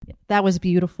That was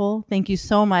beautiful. Thank you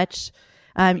so much.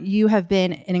 You have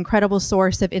been an incredible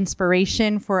source of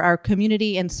inspiration for our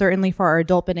community and certainly for our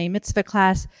adult B'nai Mitzvah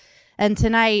class. And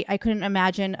tonight, I couldn't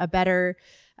imagine a better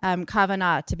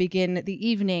kavanah to begin the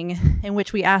evening in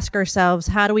which we ask ourselves,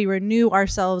 how do we renew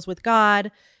ourselves with God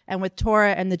and with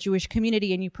Torah and the Jewish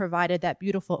community? And you provided that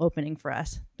beautiful opening for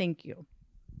us. Thank you.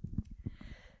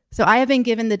 So I have been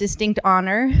given the distinct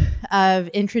honor of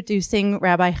introducing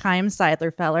Rabbi Chaim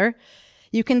Seidler-Feller.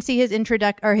 You can see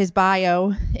his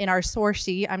bio in our source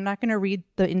sheet. I'm not going to read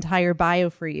the entire bio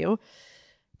for you.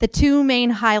 The two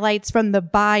main highlights from the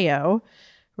bio: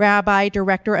 Rabbi,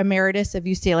 Director Emeritus of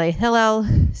UCLA Hillel,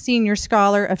 Senior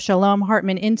Scholar of Shalom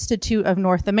Hartman Institute of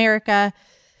North America.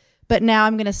 But now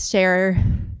I'm going to share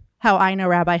how I know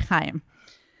Rabbi Chaim.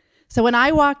 So when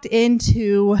I walked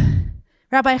into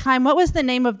Rabbi Chaim, what was the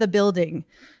name of the building?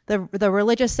 The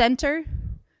religious center?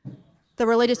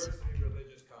 The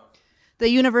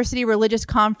University Religious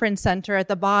Conference Center at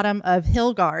the bottom of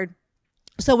Hillgard.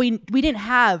 So we didn't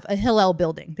have a Hillel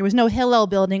building. There was no Hillel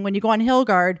building. When you go on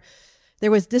Hillgard,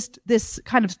 there was this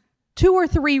kind of 2 or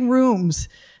 3 rooms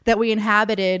that we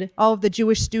inhabited, all of the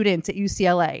Jewish students at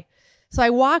UCLA. So I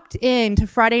walked into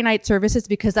Friday night services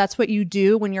because that's what you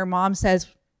do when your mom says,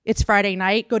 it's Friday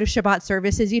night, go to Shabbat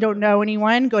services. You don't know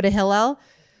anyone, go to Hillel.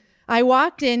 I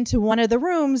walked into one of the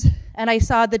rooms and I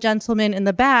saw the gentleman in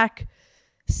the back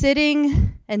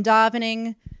sitting and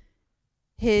davening,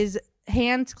 his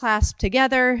hands clasped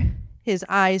together, his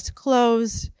eyes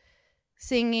closed,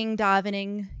 singing,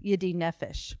 davening, Yedi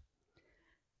Nefesh.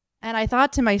 And I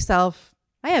thought to myself,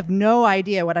 I have no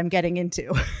idea what I'm getting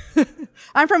into.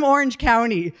 I'm from Orange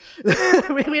County.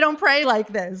 We don't pray like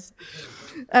this.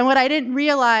 And what I didn't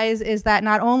realize is that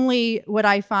not only would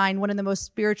I find one of the most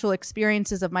spiritual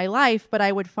experiences of my life, but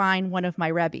I would find one of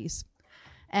my rebbes.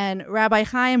 And Rabbi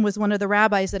Chaim was one of the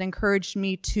rabbis that encouraged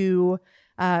me to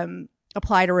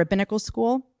apply to rabbinical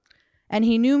school. And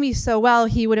he knew me so well,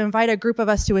 he would invite a group of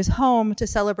us to his home to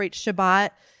celebrate Shabbat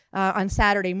on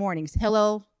Saturday mornings.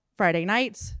 Hillel Friday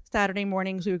nights, Saturday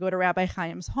mornings, we would go to Rabbi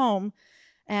Chaim's home.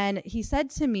 And he said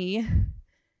to me,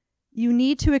 you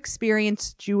need to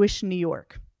experience Jewish New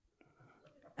York.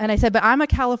 And I said, but I'm a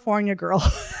California girl.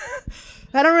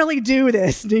 I don't really do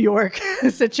this New York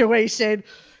situation.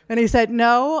 And he said,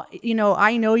 no,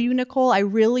 I know you, Nicole. I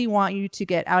really want you to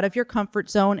get out of your comfort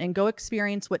zone and go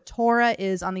experience what Torah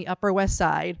is on the Upper West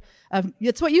Side.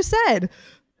 It's what you said.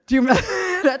 Do you remember?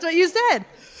 That's what you said.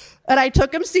 And I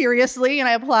took him seriously and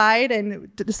I applied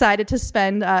and decided to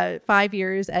spend 5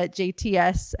 years at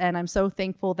JTS. And I'm so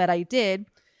thankful that I did.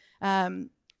 And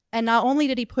not only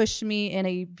did he push me in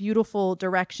a beautiful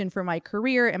direction for my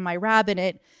career and my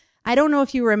rabbinate, I don't know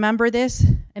if you remember this,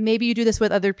 and maybe you do this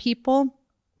with other people,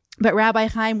 but Rabbi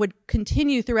Chaim would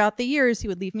continue throughout the years. He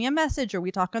would leave me a message or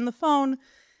we talk on the phone,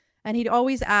 and he'd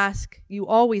always ask,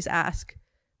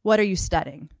 what are you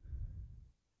studying?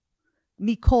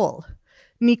 Nicole,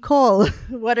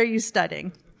 what are you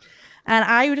studying? And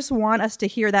I just want us to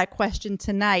hear that question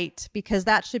tonight, because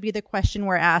that should be the question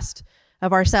we're asked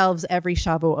of ourselves every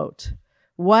Shavuot.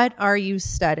 What are you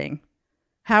studying?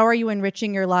 How are you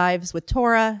enriching your lives with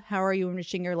Torah? How are you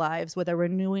enriching your lives with a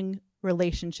renewing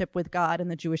relationship with God and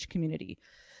the Jewish community?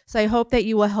 So I hope that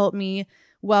you will help me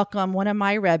welcome one of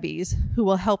my rebbes who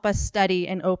will help us study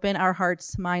and open our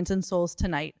hearts, minds, and souls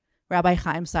tonight, Rabbi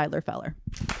Chaim Seidler-Feller.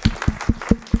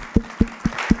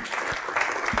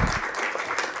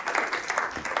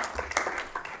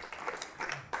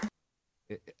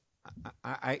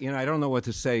 I don't know what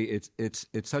to say. It's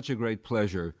such a great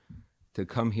pleasure to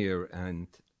come here and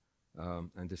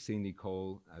to see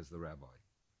Nicole as the rabbi.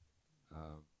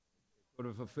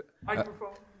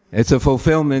 It's a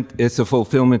fulfillment. It's a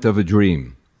fulfillment of a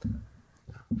dream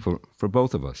for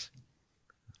both of us.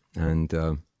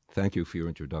 And thank you for your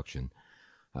introduction,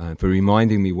 for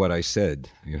reminding me what I said.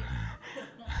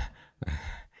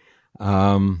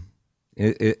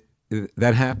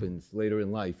 That happens later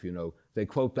in life, They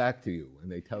quote back to you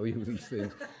and they tell you these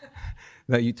things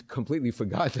that you completely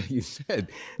forgot that you said.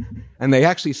 And they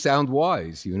actually sound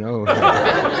wise,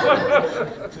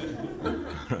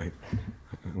 Right.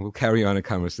 We'll carry on a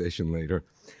conversation later.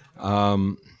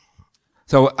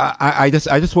 So I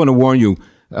just want to warn you,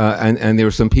 and there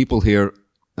are some people here,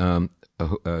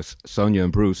 Sonia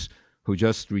and Bruce, who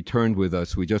just returned with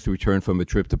us. We just returned from a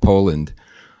trip to Poland.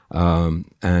 I've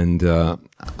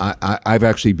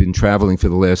actually been traveling for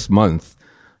the last month.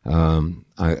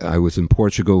 I was in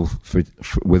Portugal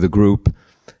with a group,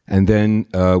 and then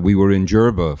we were in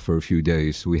Jerba for a few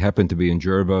days. We happened to be in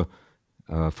Jerba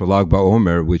for Lag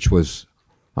BaOmer, which was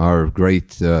our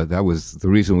great. That was the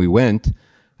reason we went,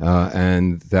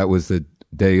 and that was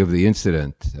day of the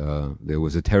incident. There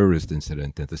was a terrorist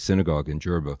incident at the synagogue in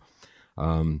Jerba.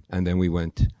 And then we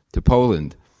went to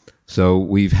Poland. So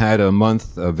we've had a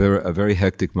month, a very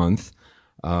hectic month.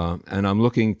 And I'm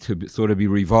looking to sort of be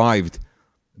revived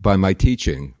by my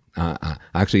teaching.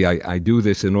 Actually, I do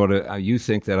this in order, you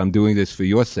think that I'm doing this for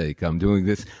your sake. I'm doing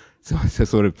this to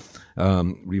sort of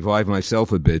revive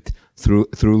myself a bit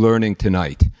through learning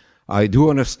tonight. I do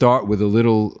want to start with a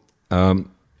little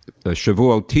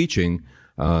Shavuot teaching,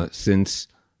 since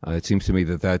it seems to me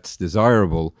that that's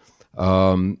desirable.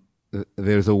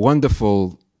 There's a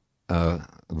wonderful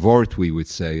vort, we would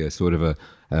say, a sort of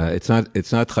it's not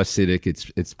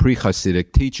Hasidic, it's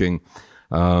pre-Hasidic teaching,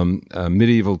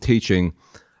 medieval teaching,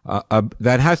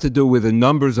 that has to do with the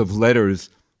numbers of letters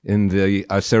in the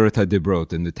Aseret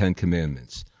HaDibrot, in the Ten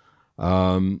Commandments.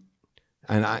 And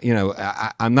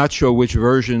I'm not sure which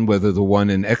version, whether the one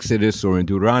in Exodus or in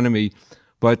Deuteronomy,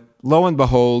 but lo and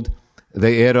behold,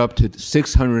 they add up to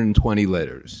 620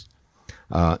 letters.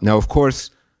 Now, of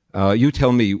course, you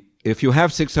tell me, if you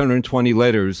have 620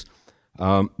 letters,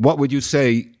 what would you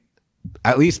say,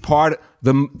 at least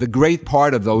the great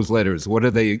part of those letters, what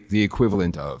are they the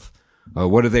equivalent of?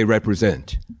 What do they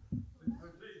represent?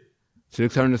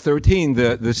 613,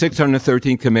 the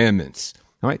 613 commandments,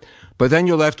 right? But then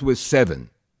you're left with 7.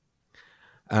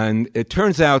 And it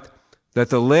turns out that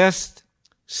the last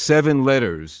 7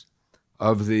 letters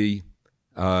of the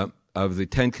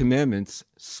Ten Commandments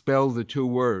spell the 2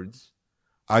 words,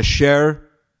 Asher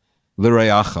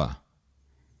l'reacha,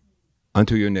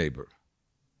 unto your neighbor.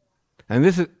 And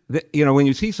this is, when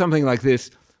you see something like this,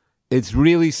 it's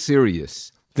really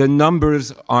serious. The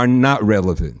numbers are not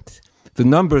relevant. The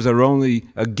numbers are only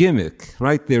a gimmick,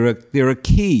 right? They're a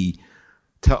key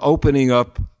to opening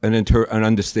up an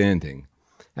understanding.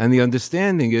 And the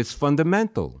understanding is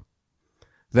fundamental.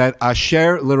 That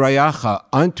Asher l'reacha,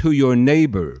 unto your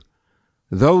neighbor,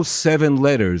 those 7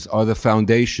 letters are the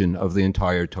foundation of the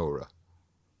entire Torah.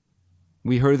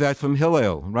 We heard that from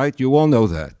Hillel, right? You all know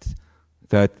that.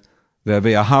 That the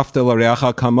ve'ahavta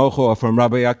l'reacha kamocho are from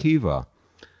Rabbi Akiva.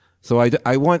 So I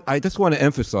just want to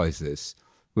emphasize this.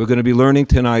 We're going to be learning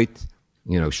tonight,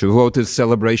 Shavuot is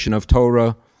celebration of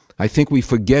Torah. I think we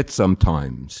forget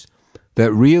sometimes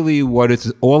that really what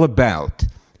it's all about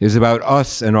is about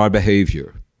us and our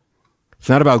behavior. It's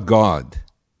not about God.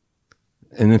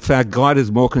 And in fact, God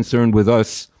is more concerned with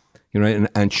us,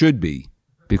 and should be,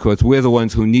 because we're the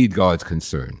ones who need God's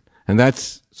concern. And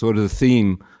that's sort of the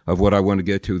theme of what I want to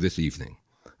get to this evening.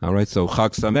 All right, so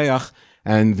Chag Sameach,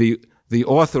 and the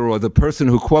author or the person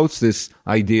who quotes this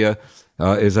idea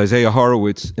is Isaiah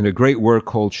Horowitz in a great work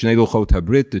called Shnei Luchot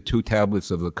HaBrit, the 2 tablets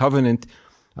of the covenant.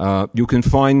 You can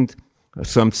find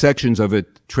some sections of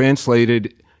it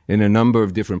translated in a number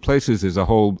of different places. There's a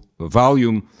whole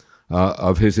volume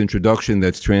of his introduction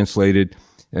that's translated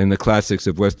in the classics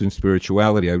of Western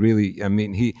spirituality.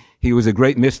 He was a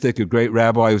great mystic, a great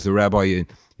rabbi. He was a rabbi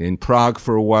in Prague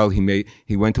for a while.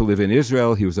 He went to live in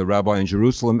Israel. He was a rabbi in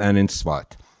Jerusalem and in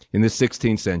Tzfat in the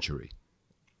 16th century.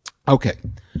 Okay,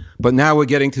 but now we're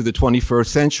getting to the 21st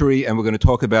century, and we're going to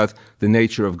talk about the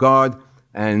nature of God,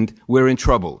 and we're in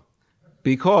trouble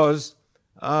because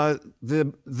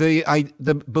the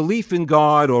belief in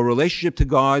God or relationship to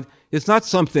God is not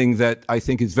something that I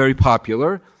think is very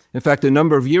popular. In fact, a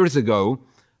number of years ago,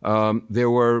 there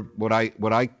were what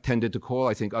I tended to call,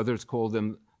 I think others called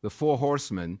them, the 4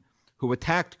 horsemen who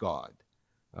attacked God.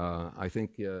 I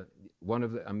think one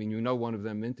of them, one of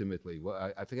them intimately.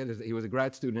 Well, I forget he was a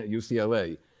grad student at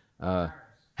UCLA.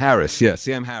 Harris, yes,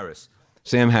 Sam Harris.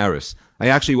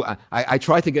 I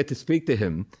tried to get to speak to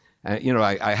him.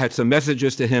 I had some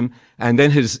messages to him, and then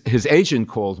his agent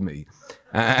called me.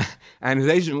 And his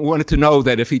agent wanted to know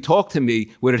that if he talked to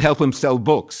me, would it help him sell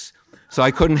books? So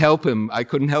I couldn't help him. I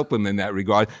couldn't help him in that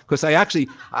regard because I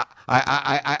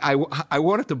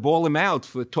wanted to bawl him out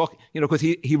for talking, because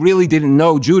he really didn't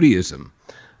know Judaism.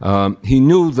 He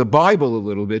knew the Bible a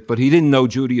little bit, but he didn't know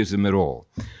Judaism at all.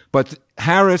 But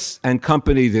Harris and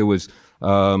company, there was,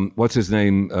 what's his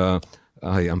name?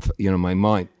 My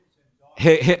mind.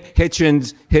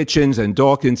 Hitchens and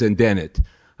Dawkins and Dennett,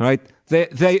 right? They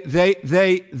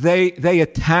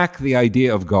attack the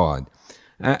idea of God.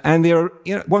 And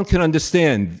one can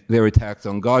understand their attacks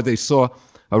on God. They saw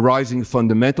a rising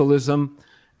fundamentalism,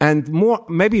 and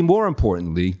maybe more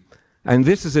importantly, and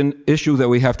this is an issue that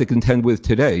we have to contend with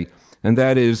today, and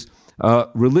that is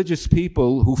religious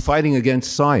people who fighting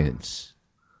against science.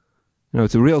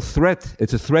 It's a real threat.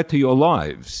 It's a threat to your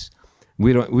lives.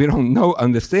 We don't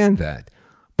understand that,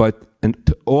 but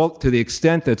to the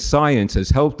extent that science has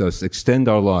helped us extend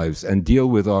our lives and deal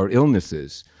with our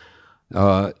illnesses,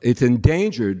 It's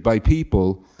endangered by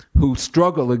people who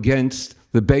struggle against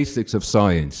the basics of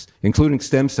science, including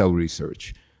stem cell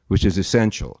research, which is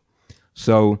essential.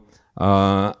 So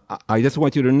I just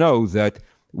want you to know that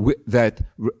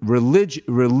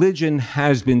religion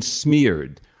has been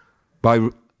smeared by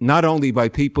not only by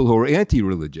people who are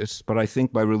anti-religious, but I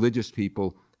think by religious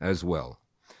people as well.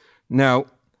 Now,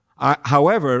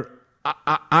 however,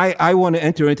 I want to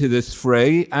enter into this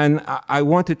fray, and I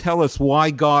want to tell us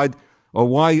why God, or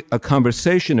why a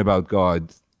conversation about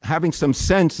God, having some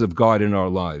sense of God in our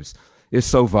lives, is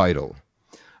so vital.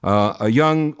 A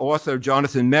young author,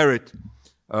 Jonathan Merritt,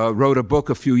 wrote a book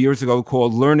a few years ago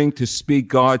called Learning to Speak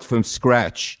God from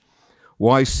Scratch: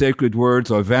 Why Sacred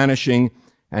Words Are Vanishing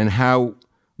and How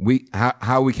we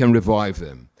can revive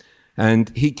them.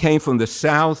 And he came from the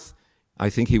South. I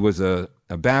think he was a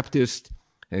Baptist.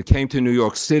 And came to New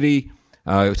York City,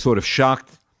 sort of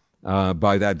shocked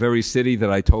by that very city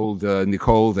that I told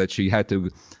Nicole that she had to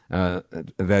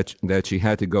that she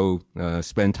had to go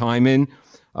spend time in.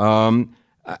 And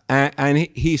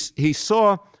he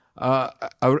saw a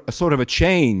sort of a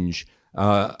change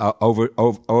over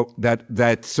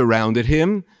that surrounded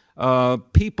him.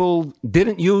 People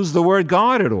didn't use the word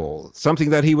God at all,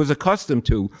 something that he was accustomed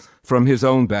to from his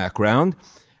own background,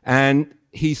 and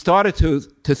he started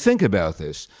to think about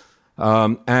this.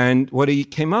 And what he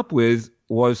came up with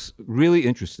was really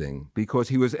interesting, because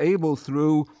he was able,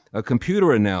 through a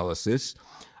computer analysis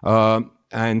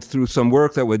and through some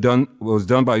work that was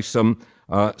done by some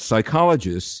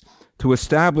psychologists, to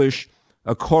establish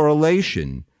a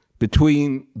correlation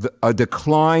between a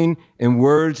decline in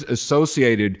words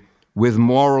associated with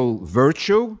moral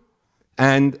virtue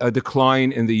and a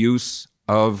decline in the use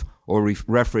of or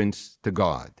reference to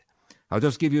God. I'll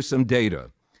just give you some data.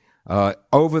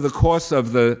 Over the course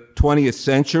of the 20th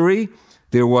century,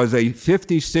 there was a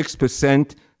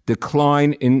 56%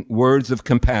 decline in words of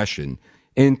compassion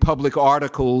in public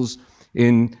articles,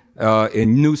 in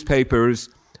newspapers,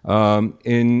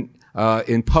 in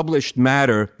published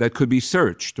matter that could be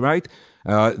searched, right?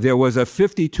 There was a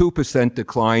 52%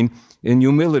 decline in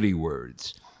humility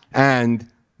words, and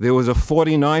there was a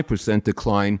 49%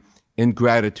 decline in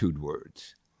gratitude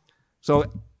words. So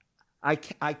I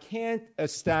can't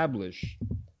establish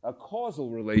a causal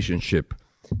relationship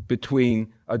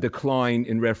between a decline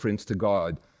in reference to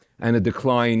God and a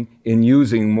decline in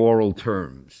using moral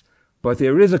terms. But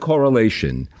there is a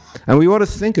correlation. And we ought to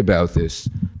think about this,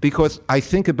 because I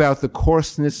think about the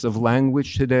coarseness of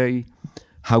language today,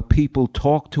 how people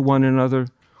talk to one another,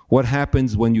 what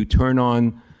happens when you turn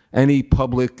on any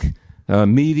public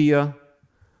media.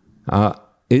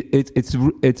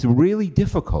 It's really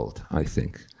difficult, I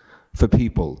think, for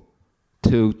people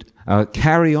to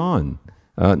carry on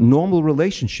normal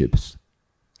relationships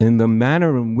in the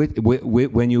manner in which,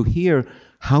 when you hear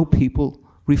how people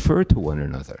refer to one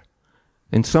another.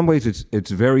 In some ways,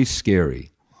 it's very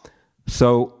scary.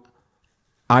 So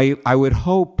I would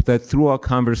hope that through our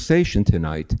conversation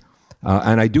tonight,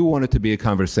 and I do want it to be a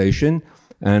conversation,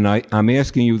 and I'm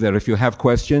asking you that if you have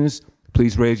questions,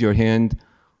 please raise your hand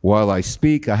while I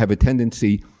speak. I have a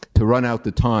tendency to run out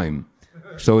the time.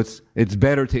 So it's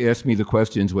better to ask me the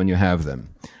questions when you have them.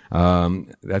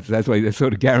 That's why it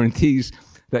sort of guarantees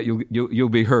that you'll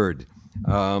be heard.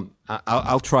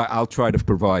 I'll try to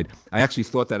provide. I actually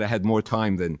thought that I had more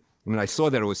time than when I saw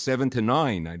that it was 7 to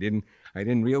 9. I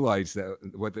didn't realize that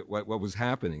what was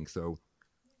happening. So,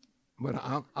 but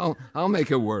I'll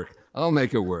make it work. I'll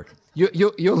make it work.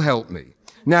 You'll help me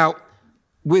now.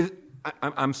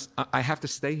 I have to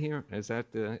stay here. Is that?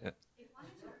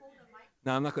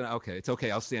 No, I'm not going to. Okay, it's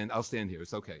okay. I'll stand here.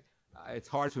 It's okay. It's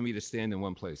hard for me to stand in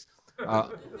one place.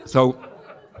 But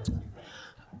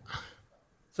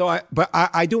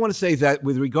I do want to say that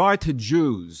with regard to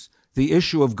Jews, the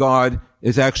issue of God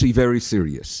is actually very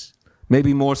serious,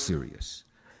 maybe more serious,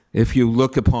 if you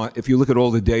look at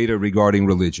all the data regarding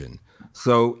religion.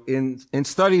 So in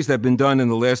studies that have been done in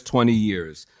the last 20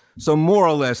 years, so more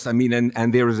or less, I mean,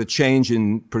 and there is a change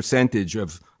in percentage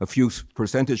of a few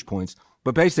percentage points.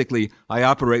 But basically, I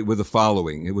operate with the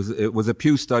following. It was a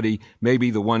Pew study, maybe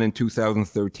the one in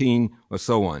 2013 or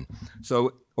so on.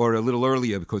 So, or a little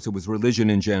earlier, because it was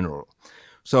religion in general.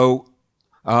 So,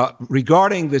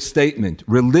 regarding this statement,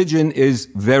 religion is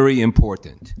very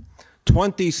important.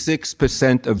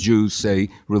 26% of Jews say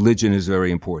religion is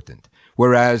very important.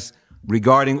 Whereas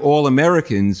regarding all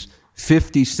Americans,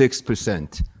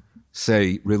 56%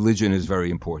 say religion is very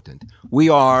important. We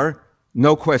are,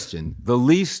 no question, the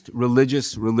least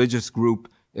religious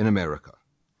group in America.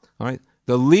 All right?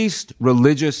 The least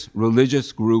religious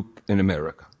group in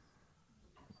America.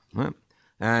 All right?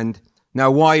 And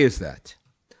now, why is that?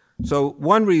 So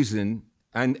one reason,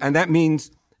 and that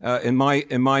means, in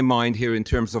my mind here in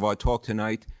terms of our talk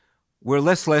tonight, we're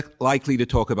less likely to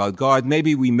talk about God.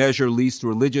 Maybe we measure least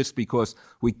religious because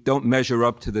we don't measure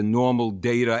up to the normal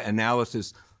data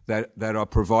analysis that are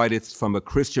provided from a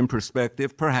Christian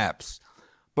perspective, perhaps.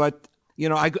 But,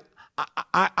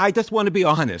 I just want to be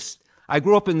honest. I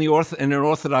grew up in an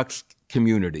Orthodox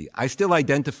community. I still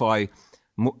identify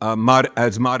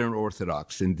as modern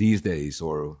Orthodox in these days,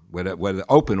 or whether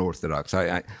open Orthodox,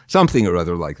 something or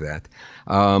other like that.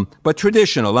 But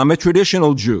traditional. I'm a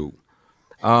traditional Jew.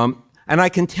 And I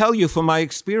can tell you from my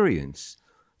experience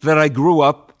that I grew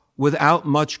up without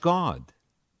much God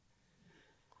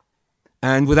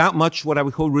and without much what I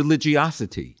would call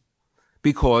religiosity,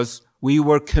 because we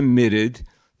were committed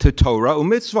to Torah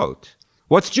and mitzvot.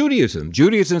 What's Judaism?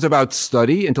 Judaism is about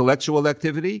study, intellectual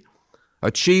activity,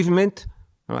 achievement,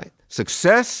 right?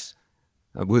 Success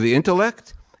with the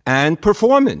intellect, and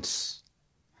performance.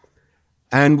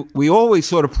 And we always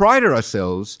sort of pride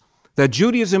ourselves that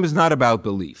Judaism is not about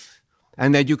belief,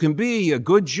 and that you can be a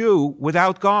good Jew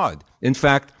without God. In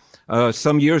fact,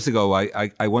 some years ago,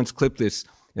 I once clipped this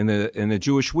in the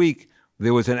Jewish Week.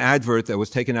 There was an advert that was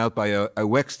taken out by a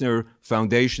Wexner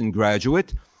Foundation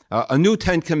graduate, a new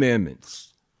 10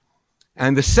 Commandments.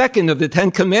 And the second of the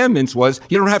 10 Commandments was,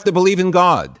 you don't have to believe in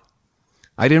God.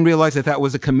 I didn't realize that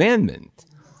was a commandment.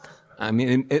 I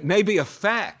mean, it may be a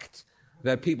fact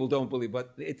that people don't believe,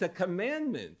 but it's a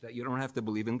commandment that you don't have to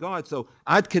believe in God. So,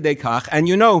 ad kedei kach, and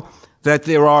you know that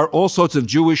there are all sorts of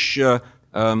Jewish, I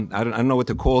don't know what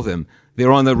to call them.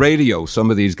 They're on the radio,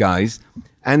 some of these guys,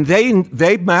 and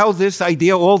they mouth this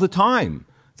idea all the time,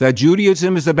 that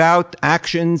Judaism is about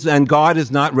actions and God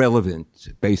is not relevant,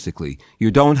 basically. You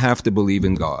don't have to believe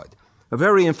in God. A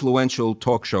very influential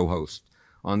talk show host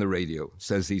on the radio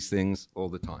says these things all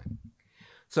the time.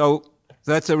 So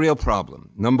that's a real problem,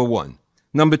 number one.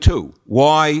 Number two,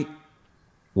 why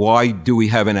do we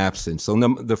have an absence? So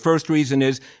the first reason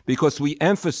is because we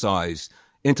emphasize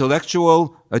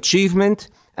intellectual achievement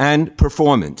and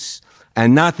performance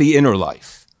and not the inner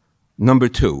life. Number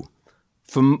two,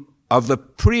 of the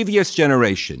previous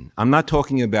generation, I'm not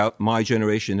talking about my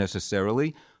generation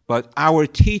necessarily, but our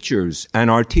teachers and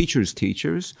our teachers'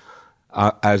 teachers,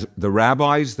 as the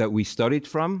rabbis that we studied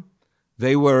from,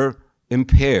 they were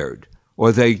impaired,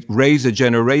 or they raised a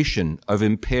generation of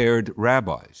impaired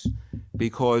rabbis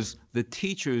because the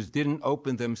teachers didn't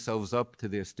open themselves up to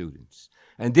their students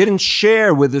and didn't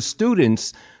share with the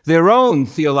students their own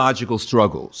theological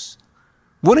struggles.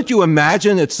 Wouldn't you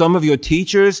imagine that some of your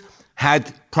teachers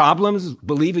had problems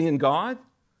believing in God?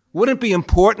 Wouldn't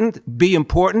it be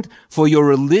important for your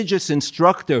religious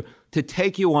instructor to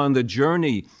take you on the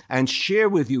journey and share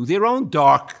with you their own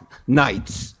dark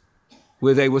nights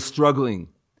where they were struggling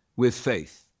with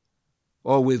faith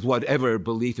or with whatever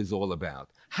belief is all about?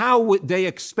 How would they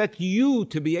expect you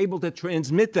to be able to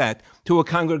transmit that to a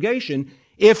congregation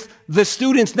if the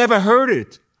students never heard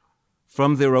it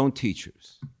from their own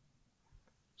teachers?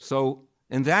 So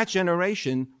in that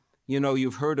generation,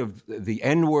 you've heard of the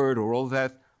N-word or all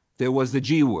that. There was the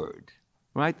G word,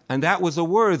 right? And that was a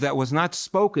word that was not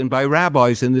spoken by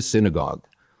rabbis in the synagogue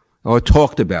or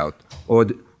talked about or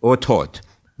taught,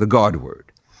 the God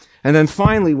word. And then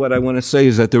finally, what I want to say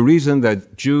is that the reason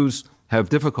that Jews have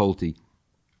difficulty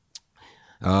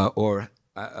with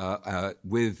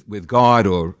God,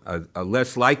 or a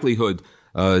less likelihood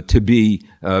to be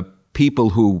people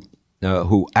who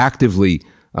actively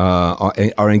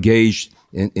are engaged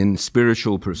in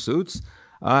spiritual pursuits,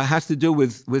 has to do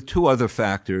with two other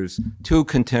factors, two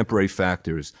contemporary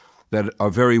factors that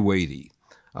are very weighty.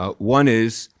 One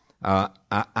is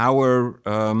our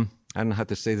I don't know how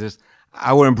to say this,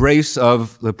 our embrace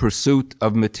of the pursuit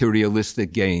of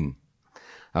materialistic gain.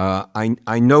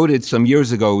 I noted some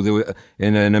years ago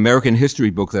in an American history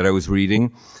book that I was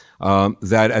reading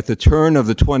that at the turn of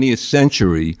the 20th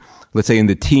century, let's say in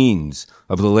the teens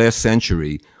of the last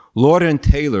century, Lord and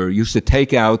Taylor used to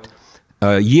take out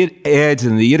ads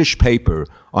in the Yiddish paper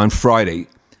on Friday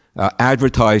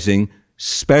advertising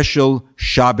special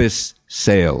Shabbos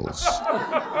sales.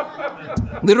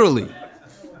 Literally.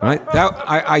 Right?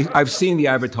 I've seen the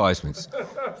advertisements.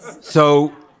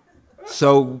 So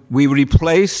we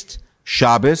replaced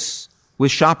Shabbos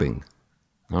with shopping.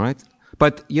 All right?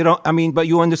 But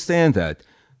you understand that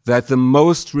the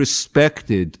most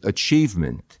respected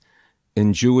achievement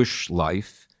in Jewish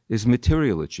life is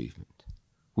material achievement.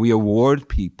 We award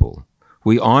people,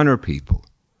 we honor people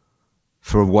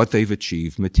for what they've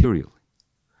achieved materially.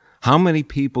 How many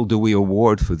people do we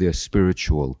award for their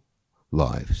spiritual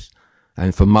lives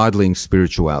and for modeling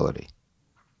spirituality?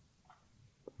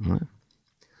 Right?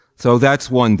 So that's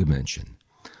one dimension.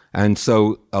 And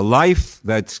so a life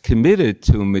that's committed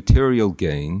to material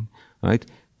gain, right,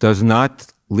 does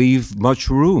not leave much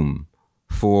room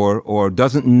for, or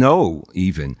doesn't know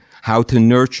even, how to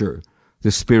nurture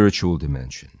the spiritual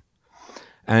dimension.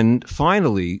 And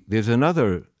finally, there's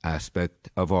another aspect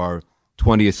of our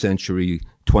 20th century,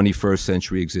 21st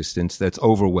century existence that's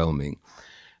overwhelming,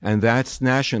 and that's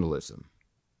nationalism.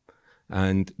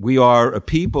 And we are a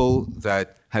people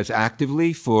that has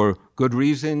actively, for good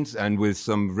reasons and with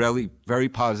some really very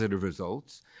positive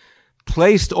results,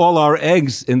 placed all our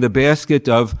eggs in the basket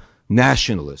of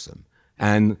nationalism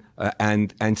and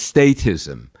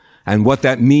statism and what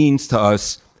that means to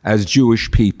us as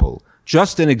Jewish people.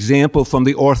 Just an example from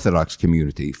the Orthodox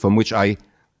community from which I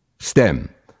stem.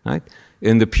 Right?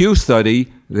 In the Pew study,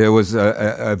 there was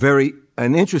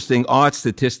an interesting odd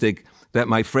statistic that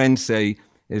my friends say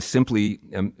is simply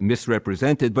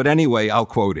misrepresented. But anyway, I'll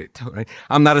quote it. Right?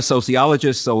 I'm not a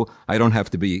sociologist, so I don't have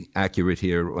to be accurate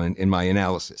here in my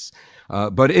analysis.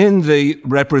 But in the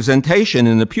representation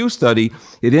in the Pew study,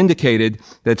 it indicated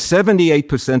that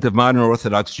 78% of modern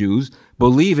Orthodox Jews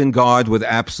believe in God with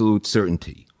absolute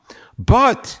certainty.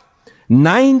 But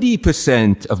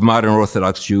 90% of modern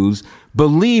Orthodox Jews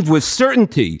believe with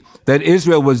certainty that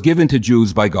Israel was given to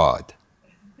Jews by God.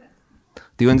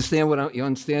 Do you understand you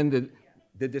understand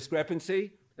the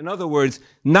discrepancy? In other words,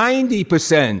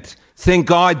 90% think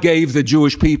God gave the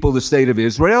Jewish people the state of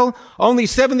Israel. Only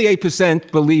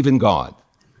 78% believe in God.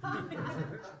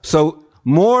 So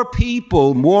more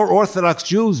people, more Orthodox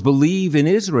Jews believe in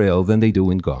Israel than they do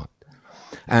in God.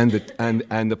 And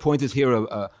the point is here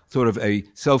sort of a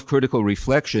self-critical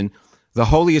reflection. The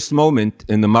holiest moment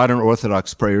in the modern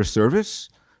Orthodox prayer service,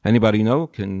 anybody know?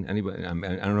 Can anybody? I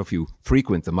don't know if you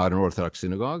frequent the modern Orthodox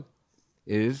synagogue.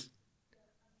 Is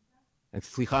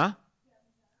Slicha?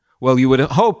 Well, you would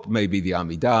hope maybe the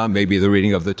Amidah, maybe the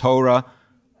reading of the Torah.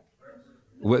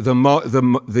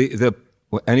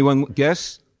 Anyone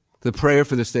guess? The prayer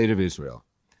for the state of Israel,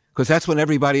 because that's when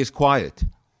everybody is quiet,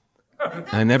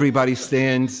 and everybody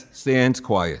stands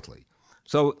quietly.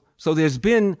 So there's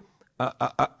been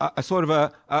a sort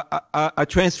of a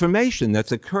transformation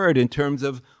that's occurred in terms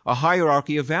of a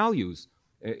hierarchy of values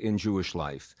in Jewish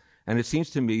life, and it seems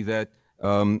to me that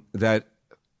that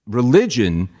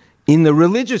religion in the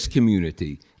religious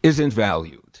community isn't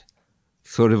valued.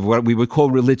 Sort of what we would call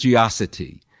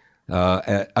religiosity,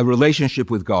 a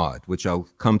relationship with God, which I'll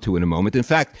come to in a moment. In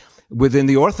fact, within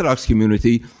the Orthodox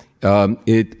community,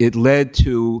 it led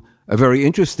to a very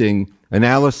interesting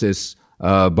analysis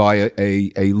by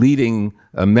a leading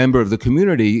member of the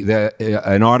community,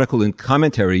 an article and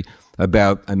commentary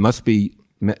about, it must be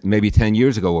maybe 10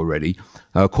 years ago already,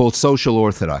 called Social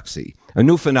Orthodoxy, a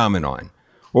new phenomenon.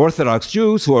 Orthodox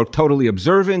Jews who are totally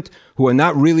observant, who are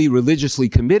not really religiously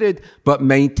committed, but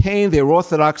maintain their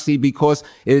orthodoxy because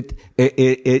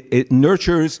it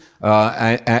nurtures,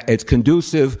 it's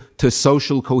conducive to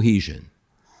social cohesion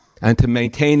and to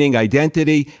maintaining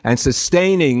identity and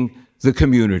sustaining the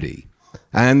community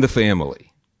and the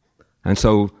family. And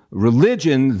so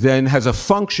religion then has a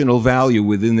functional value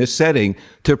within this setting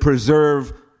to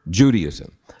preserve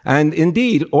Judaism. And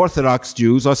indeed, Orthodox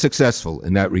Jews are successful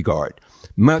in that regard.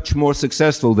 Much more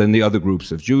successful than the other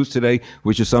groups of Jews today,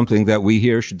 which is something that we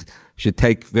here should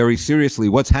take very seriously.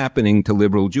 What's happening to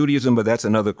liberal Judaism? But that's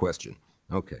another question.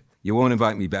 Okay. You won't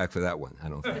invite me back for that one, I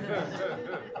don't think.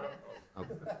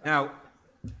 Okay. Now,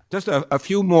 just a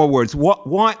few more words.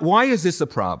 Why is this a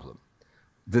problem?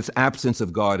 This absence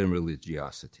of God and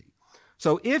religiosity.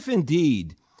 So if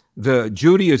indeed the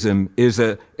Judaism is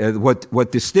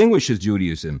what distinguishes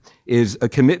Judaism is a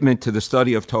commitment to the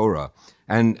study of Torah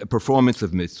and performance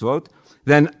of mitzvot,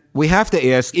 then we have to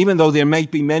ask, even though there may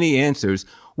be many answers,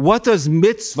 what does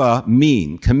mitzvah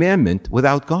mean, commandment,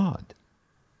 without God?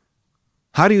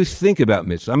 How do you think about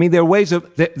mitzvah? I mean, there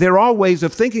are ways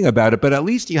of thinking about it, but at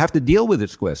least you have to deal with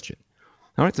this question.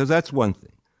 All right, so that's one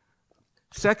thing.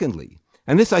 Secondly,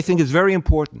 and this I think is very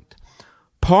important,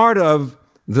 part of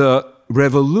the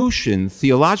revolution,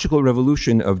 theological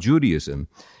revolution of Judaism,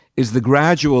 is the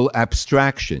gradual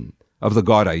abstraction of the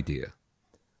God idea.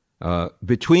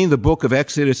 Between the book of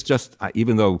Exodus,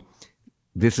 even though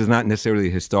this is not necessarily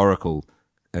a historical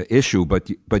issue, but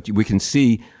we can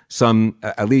see some,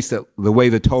 at least the way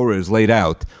the Torah is laid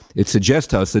out, it suggests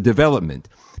to us a development.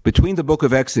 Between the book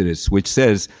of Exodus, which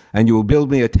says, and you will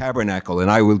build me a tabernacle, and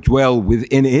I will dwell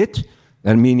within it,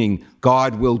 and meaning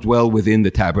God will dwell within the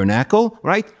tabernacle,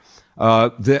 right?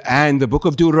 And the book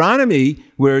of Deuteronomy,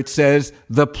 where it says,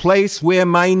 the place where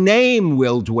my name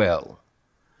will dwell.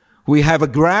 We have a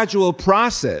gradual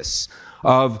process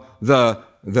of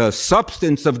the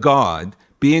substance of God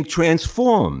being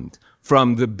transformed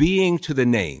from the being to the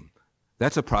name.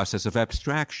 That's a process of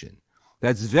abstraction.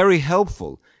 That's very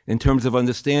helpful in terms of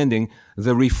understanding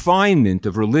the refinement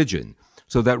of religion,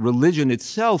 so that religion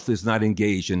itself is not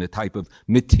engaged in a type of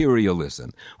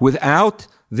materialism. Without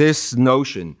this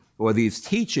notion or these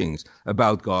teachings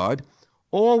about God,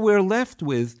 all we're left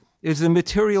with is the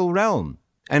material realm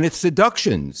and its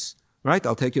seductions, right?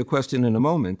 I'll take your question in a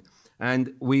moment.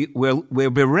 And we're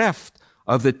bereft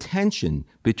of the tension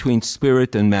between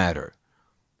spirit and matter.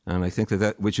 And I think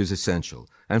that which is essential.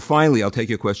 And finally, I'll take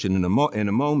your question in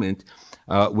a moment.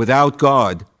 Without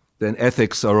God, then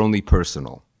ethics are only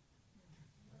personal.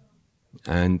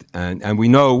 And we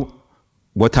know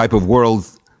what type of world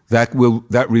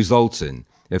that results in.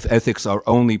 If ethics are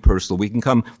only personal,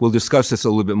 we'll discuss this a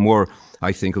little bit more,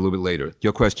 I think, a little bit later.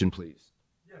 Your question, please.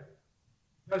 Yeah.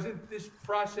 Doesn't this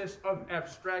process of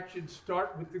abstraction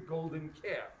start with the golden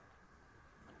calf?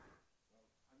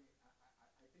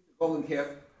 The golden calf,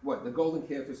 what? The golden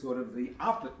calf is sort of the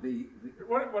opposite.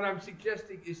 What I'm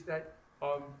suggesting is that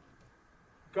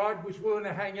God was willing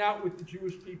to hang out with the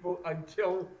Jewish people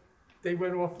until they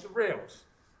went off the rails.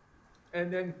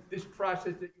 And then this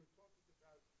process that you're talking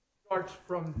about starts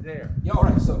from there. Yeah, all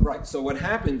right. So what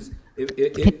happens...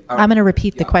 I'm going to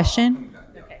repeat the question.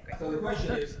 Okay, great. So the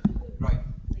question is, right.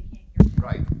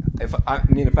 If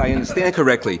I understand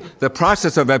correctly, the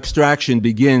process of abstraction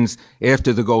begins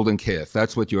after the golden calf.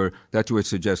 That's what you're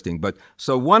suggesting. But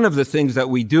so one of the things that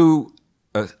we do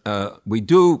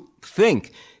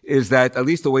think is that, at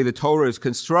least the way the Torah is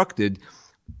constructed,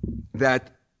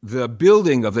 that the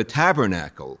building of the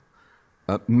tabernacle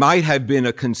might have been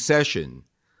a concession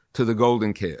to the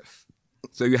golden calf.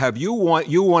 So you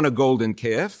want a golden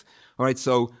calf, all right?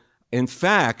 So in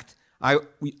fact,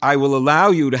 I will allow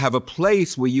you to have a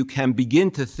place where you can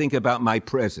begin to think about my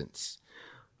presence.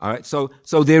 All right. So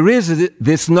there is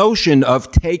this notion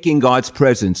of taking God's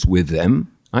presence with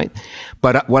them. Right.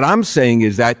 But what I'm saying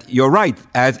is that you're right.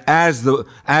 As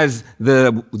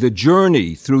the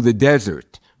journey through the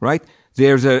desert, right?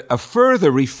 There's a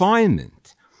further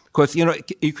refinement. Because,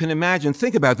 you can imagine,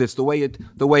 think about this, the way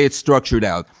it's structured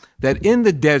out, that in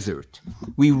the desert,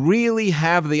 we really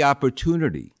have the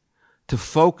opportunity to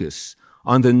focus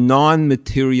on the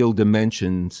non-material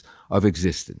dimensions of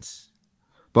existence,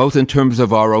 both in terms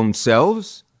of our own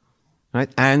selves, right,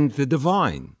 and the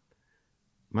divine,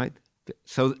 right?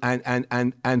 So,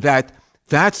 and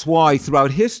that's why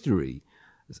throughout history,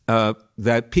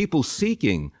 that people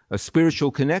seeking a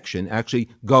spiritual connection actually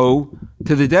go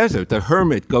to the desert. The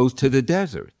hermit goes to the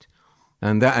desert,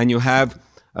 and you have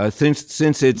since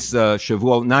it's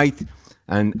Shavuot night.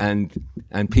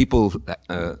 And people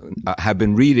have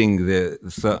been reading the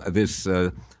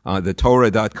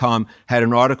Torah.com had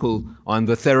an article on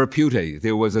the therapeutic.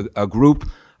 There was a group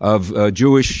of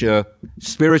Jewish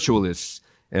spiritualists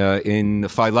in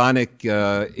Philonic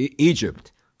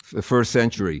Egypt, the first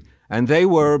century, and they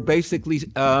were basically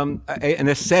an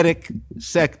ascetic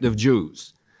sect of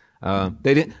Jews.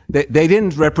 They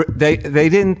didn't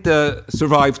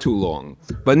survive too long,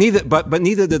 but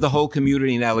neither did the whole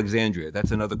community in Alexandria.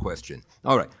 That's another question.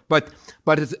 All right, but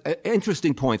it's an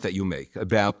interesting point that you make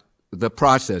about the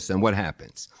process and what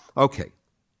happens. Okay,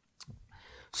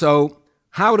 so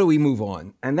how do we move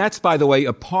on? And that's, by the way,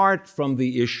 apart from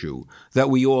the issue that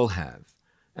we all have,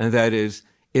 and that is,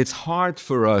 it's hard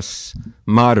for us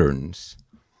moderns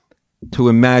to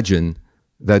imagine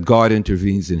that God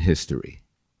intervenes in history.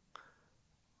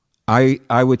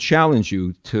 I would challenge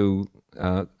you to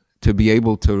be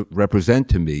able to represent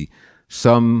to me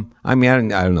some, I don't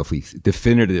know if we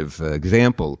definitive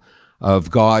example of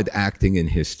God acting in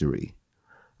history.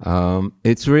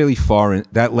 It's really foreign.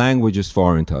 That language is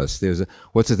foreign to us. There's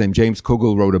what's his name? James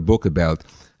Kugel wrote a book about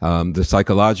the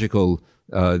psychological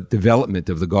development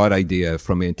of the God idea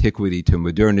from antiquity to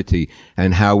modernity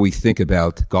and how we think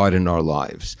about God in our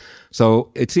lives.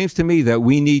 So it seems to me that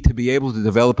we need to be able to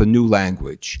develop a new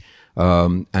language.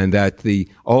 And that the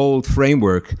old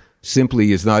framework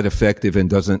simply is not effective and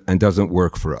doesn't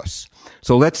work for us.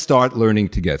 So let's start learning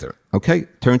together. Okay,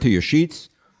 turn to your sheets.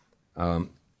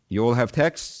 You all have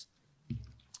texts.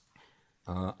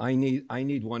 I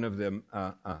need one of them.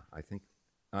 I think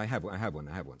I have one.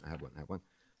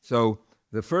 So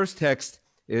the first text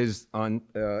is on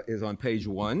page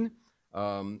 1.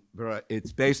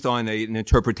 It's based on an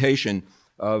interpretation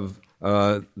of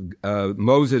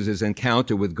Moses'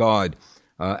 encounter with God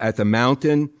at the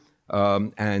mountain,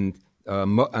 and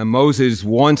Moses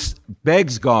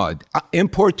begs God,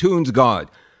 importunes God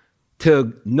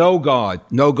to know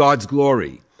God's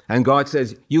glory. And God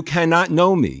says, you cannot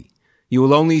know me. You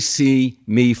will only see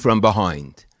me from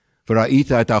behind.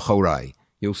 V'ra'ita et achorai.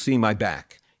 You'll see my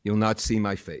back. You'll not see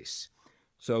my face.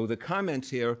 So the comments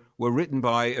here were written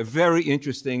by a very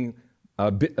interesting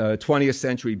 20th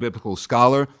century biblical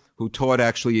scholar who taught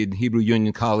actually in Hebrew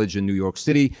Union College in New York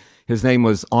City. His name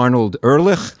was Arnold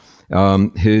Ehrlich.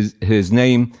 His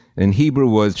name in Hebrew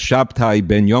was Shabtai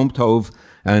Ben Yom Tov,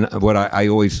 and what I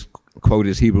always quote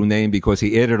his Hebrew name because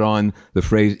he added on the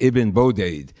phrase Ibn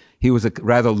Boded. He was a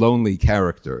rather lonely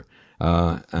character,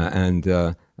 and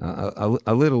a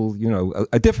little,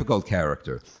 a difficult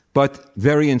character, but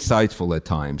very insightful at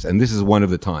times. And this is one of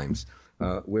the times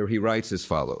where he writes as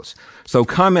follows. So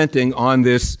commenting on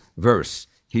this verse,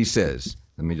 he says,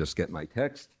 let me just get my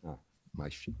text. My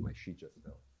sheet just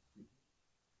fell.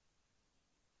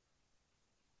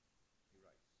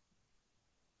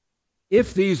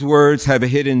 If these words have a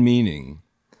hidden meaning,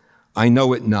 I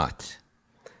know it not,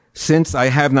 since I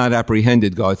have not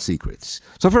apprehended God's secrets.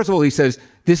 So first of all, he says,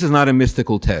 this is not a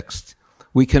mystical text.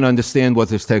 We can understand what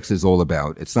this text is all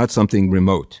about. It's not something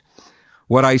remote.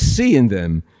 What I see in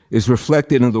them is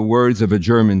reflected in the words of a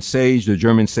German sage. The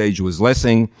German sage was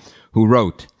Lessing, who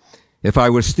wrote, if I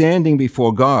were standing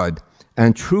before God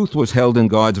and truth was held in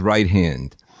God's right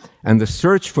hand and the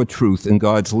search for truth in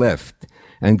God's left,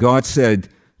 and God said,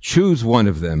 choose one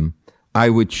of them, I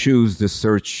would choose the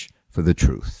search for the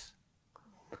truth.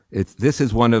 This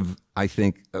is one of, I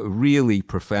think, a really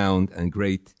profound and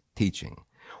great teaching.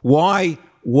 Why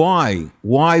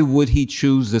would he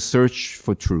choose the search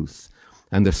for truth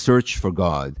and the search for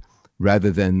God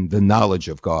rather than the knowledge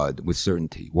of God with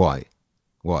certainty? Why?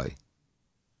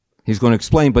 He's going to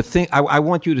explain, but I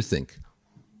want you to think.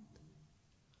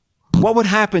 What would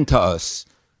happen to us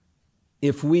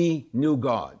if we knew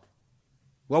God?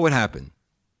 What would happen?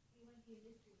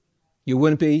 You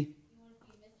wouldn't be?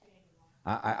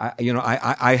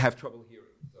 I have trouble hearing.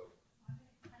 So.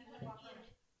 It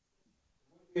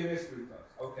wouldn't be a mystery to us.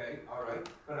 Okay, all right.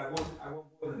 But I won't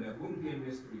more than that. It wouldn't be a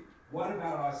mystery. What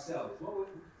about ourselves?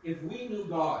 If we knew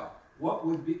God, what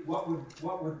would happen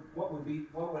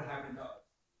to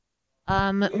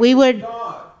us? We would.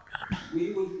 God,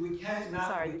 we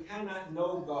cannot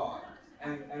know God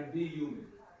and be human.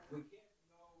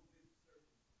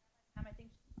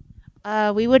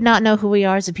 We would not know who we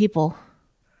are as a people.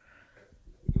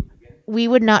 We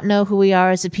would not know who we are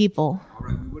as a people. All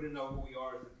right, we wouldn't know who we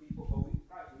are as a people,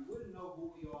 but we wouldn't know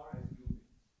who we are as humans.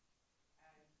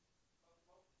 Life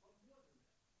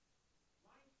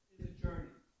is a journey,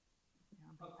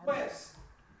 a quest.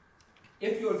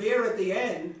 If you're there at the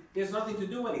end, there's nothing to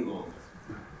do any longer.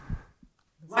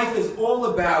 Life is all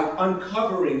about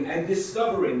uncovering and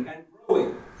discovering and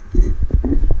growing.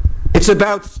 It's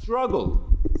about struggle.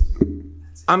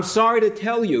 I'm sorry to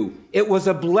tell you, it was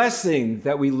a blessing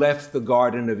that we left the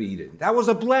Garden of Eden. That was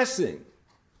a blessing.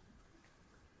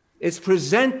 It's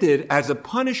presented as a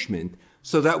punishment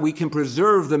so that we can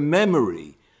preserve the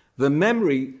memory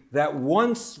that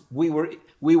once we were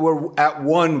at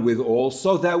one with all,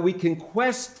 so that we can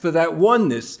quest for that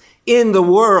oneness in the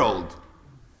world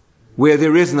where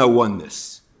there is no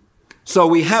oneness. So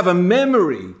we have a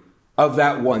memory of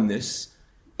that oneness.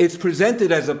 It's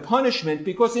presented as a punishment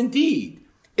because indeed,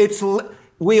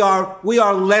 we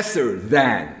are lesser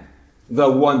than the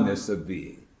oneness of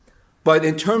being. But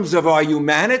in terms of our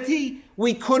humanity,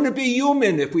 we couldn't be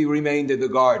human if we remained in the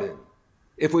garden,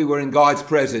 if we were in God's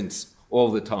presence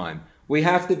all the time. We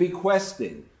have to be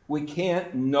questing. We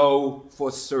can't know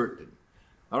for certain.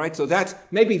 All right, so that's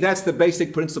the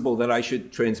basic principle that I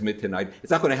should transmit tonight. It's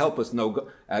not going to help us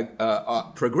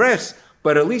progress,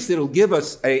 but at least it'll give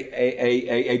us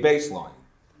a baseline.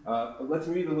 Let's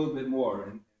read a little bit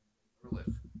more,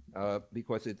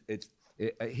 because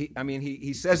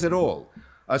he says it all.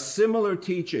 A similar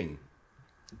teaching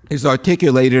is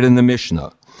articulated in the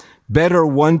Mishnah. Better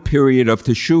one period of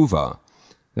teshuvah,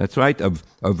 that's right, of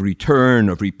return,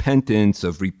 of repentance,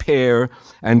 of repair,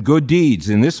 and good deeds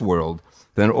in this world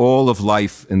than all of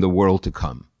life in the world to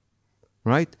come.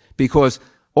 Right? Because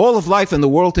all of life in the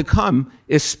world to come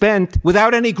is spent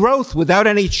without any growth, without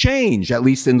any change, at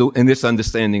least in this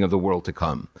understanding of the world to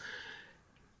come.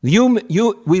 We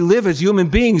live as human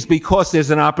beings because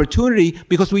there's an opportunity,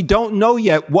 because we don't know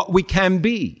yet what we can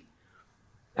be.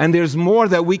 And there's more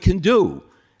that we can do.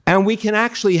 And we can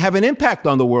actually have an impact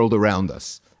on the world around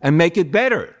us and make it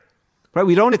better. Right?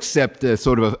 We don't accept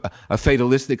sort of a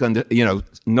fatalistic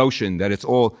notion that it's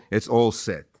all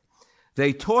set.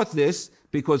 They taught this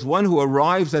because one who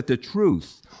arrives at the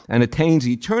truth and attains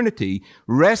eternity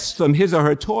rests from his or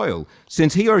her toil,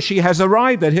 since he or she has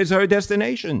arrived at his or her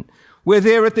destination. We're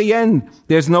there at the end.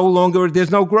 There's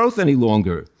no growth any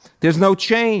longer. There's no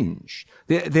change.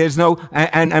 There's no,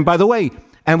 and by the way,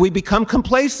 and we become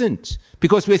complacent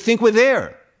because we think we're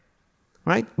there.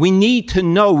 Right? We need to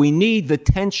know. We need the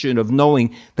tension of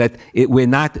knowing that we're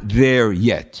not there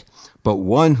yet. But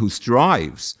one who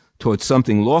strives towards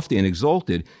something lofty and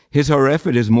exalted, his or her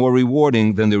effort is more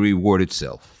rewarding than the reward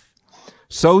itself.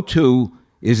 So too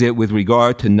is it with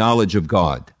regard to knowledge of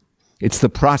God. It's the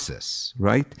process,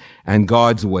 right? And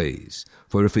God's ways.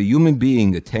 For if a human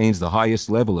being attains the highest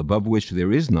level above which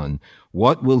there is none,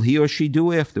 what will he or she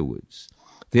do afterwards?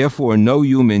 Therefore, no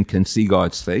human can see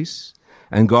God's face,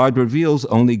 and God reveals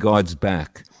only God's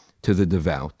back to the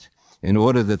devout, in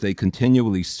order that they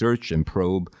continually search and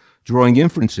probe, drawing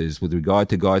inferences with regard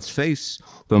to God's face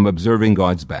from observing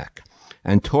God's back,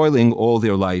 and toiling all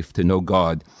their life to know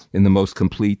God in the most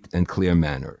complete and clear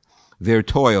manner. Their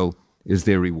toil is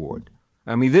their reward.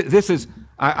 I mean,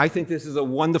 I think this is a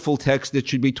wonderful text that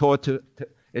should be taught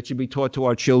to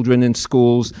our children in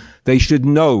schools. They should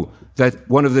know that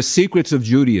one of the secrets of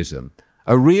Judaism,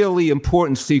 a really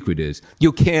important secret, is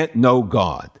you can't know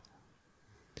God.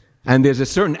 And there's a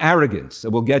certain arrogance,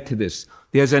 and we'll get to this.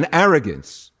 There's an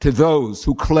arrogance to those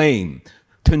who claim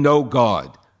to know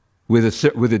God with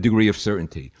a degree of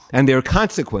certainty. And there are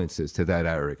consequences to that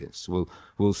arrogance.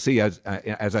 We'll see as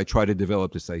I try to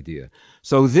develop this idea.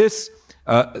 So the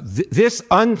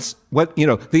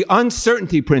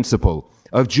uncertainty principle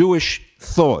of Jewish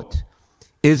thought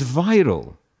is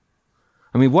vital.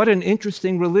 I mean, what an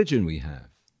interesting religion we have.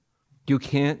 You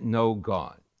can't know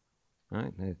God.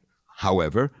 Right?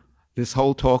 However, this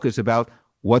whole talk is about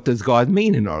what does God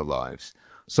mean in our lives.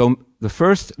 So the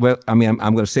first, I'm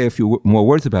going to say a few more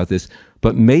words about this,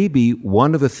 but maybe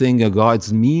one of the things that God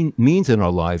means in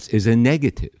our lives is a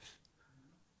negative.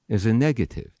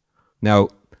 Now,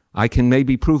 I can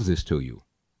maybe prove this to you.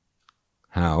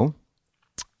 How?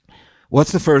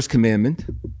 What's the first commandment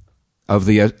of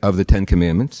the Ten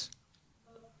Commandments?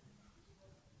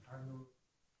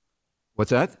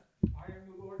 What's that? I am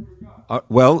the Lord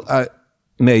your God.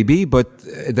 Maybe, but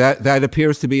that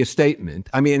appears to be a statement.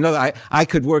 I mean, no, I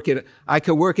could work it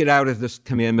out as this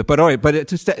commandment, but all right, but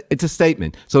it's a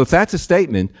statement. So if that's a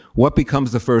statement, what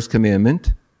becomes the first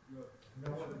commandment?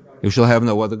 You shall have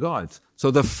no other gods.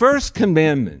 So the first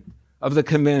commandment of the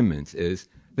commandments is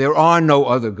there are no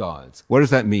other gods. What does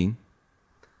that mean?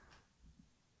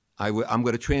 I'm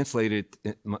going to translate it,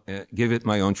 give it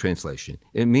my own translation.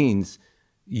 It means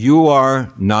you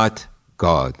are not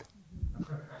God.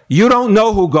 You don't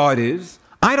know who God is.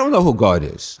 I don't know who God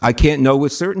is. I can't know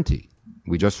with certainty.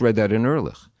 We just read that in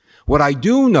Ehrlich. What I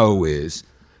do know is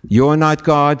you're not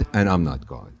God and I'm not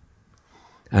God.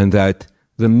 And that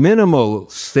the minimal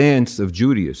stance of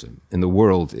Judaism in the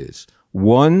world is,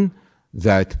 one,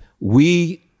 that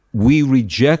we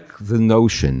reject the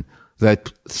notion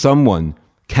that someone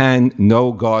can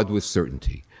know God with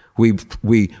certainty. We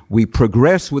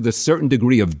progress with a certain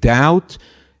degree of doubt,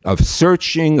 of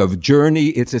searching, of journey.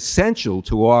 It's essential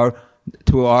to our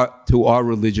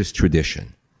religious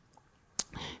tradition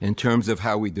in terms of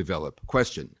how we develop.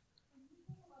 Question?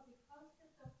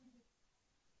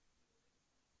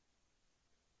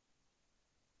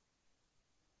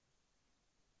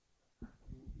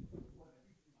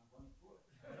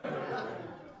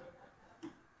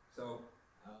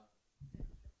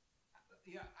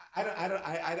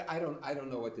 I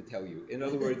don't know what to tell you. In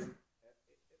other words.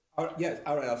 Yes,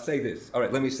 all right, I'll say this. All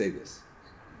right, let me say this.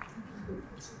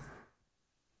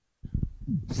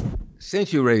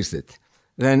 Since you raised it,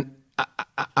 then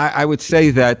I would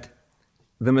say that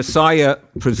the Messiah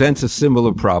presents a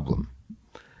similar problem,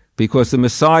 because the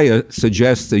Messiah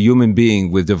suggests a human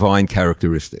being with divine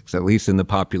characteristics, at least in the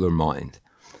popular mind.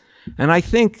 And I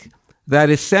think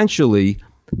that essentially,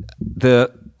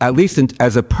 at least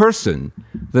as a person,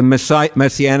 the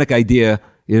messianic idea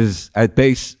is at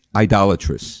base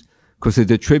idolatrous, because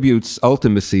it attributes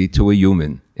ultimacy to a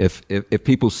human. If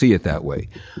people see it that way,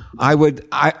 I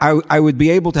would be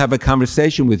able to have a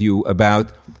conversation with you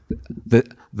about the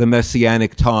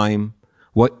messianic time,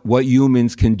 what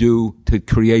humans can do to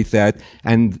create that,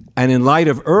 and in light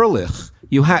of Ehrlich,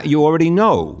 you already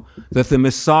know that the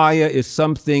Messiah is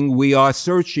something we are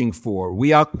searching for,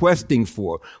 we are questing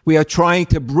for, we are trying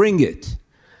to bring it.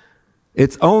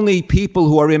 It's only people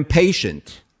who are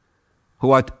impatient,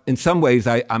 who are, in some ways,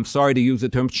 I'm sorry to use the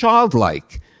term,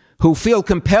 childlike, who feel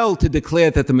compelled to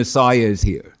declare that the Messiah is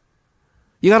here.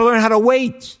 You got to learn how to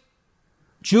wait.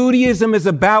 Judaism is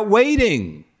about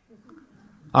waiting.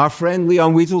 Our friend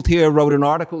Leon Wieselt here wrote an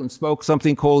article and spoke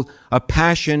something called a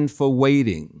passion for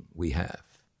waiting we have.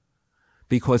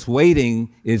 Because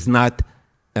waiting is not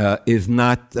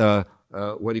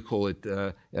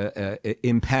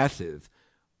impassive.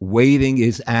 Waiting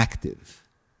is active.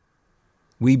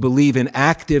 We believe in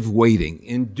active waiting,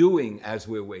 in doing as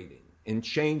we're waiting, in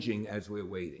changing as we're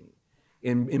waiting,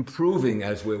 in improving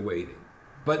as we're waiting,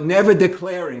 but never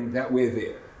declaring that we're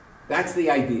there. That's the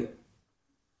idea.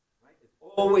 Right? It's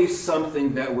always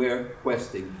something that we're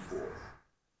questing for.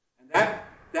 And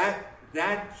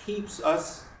that keeps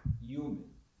us human.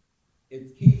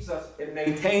 It keeps us,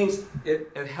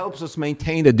 it helps us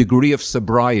maintain a degree of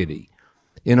sobriety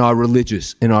in our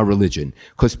religion.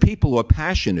 Because people who are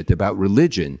passionate about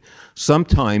religion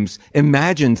sometimes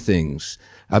imagine things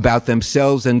about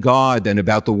themselves and God and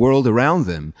about the world around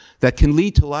them that can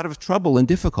lead to a lot of trouble and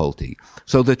difficulty.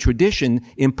 So the tradition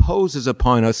imposes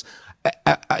upon us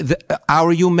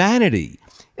our humanity.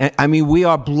 I mean, we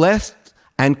are blessed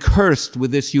and cursed with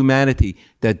this humanity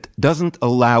that doesn't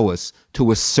allow us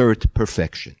to assert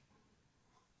perfection.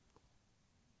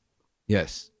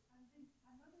 Yes.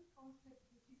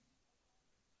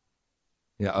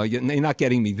 Yeah, you're not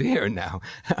getting me there now.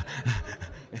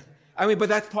 I mean, but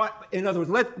that's part, in other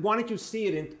words, why don't you see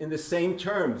it in the same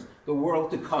terms, the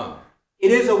world to come?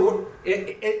 It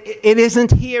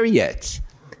isn't here yet,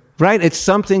 right? It's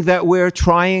something that we're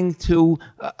trying to,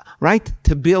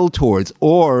 to build towards,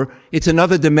 or it's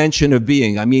another dimension of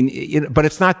being. I mean, but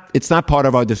it's not part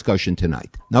of our discussion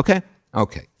tonight. Okay?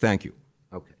 Okay, thank you.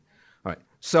 Okay, all right.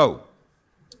 So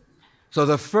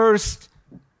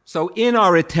in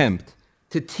our attempt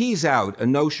to tease out a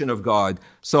notion of God,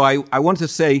 so I want to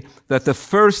say that the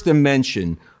first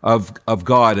dimension of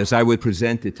God, as I would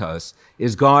present it to us,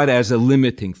 is God as a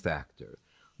limiting factor.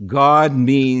 God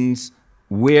means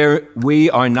where we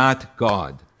are not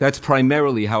God. That's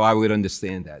primarily how I would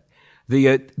understand that.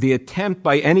 The attempt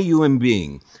by any human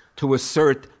being to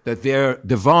assert that they're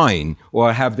divine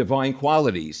or have divine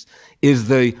qualities is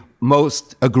the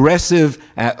most aggressive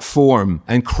form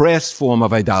and crass form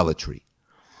of idolatry.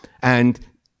 And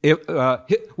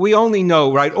we only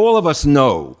know, right? All of us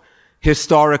know,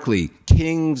 historically,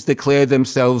 kings declare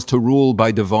themselves to rule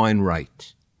by divine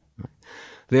right.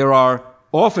 There are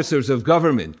officers of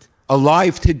government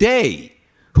alive today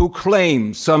who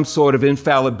claim some sort of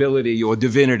infallibility or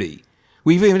divinity.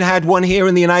 We've even had one here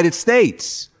in the United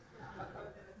States.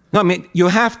 No, I mean, you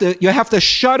have to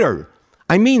shudder.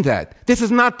 I mean that. This is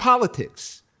not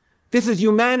politics. This is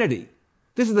humanity.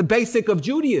 This is the basic of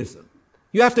Judaism.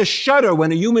 You have to shudder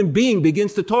when a human being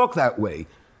begins to talk that way.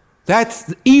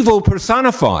 That's evil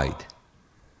personified.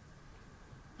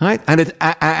 Right? And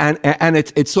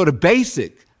it's sort of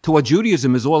basic to what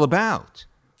Judaism is all about.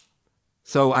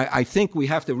 So I think we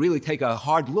have to really take a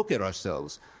hard look at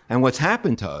ourselves and what's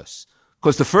happened to us.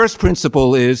 Because the first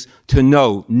principle is to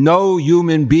know no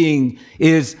human being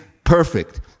is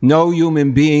perfect. No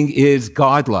human being is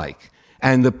godlike.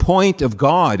 And the point of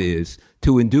God is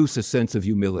to induce a sense of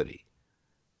humility.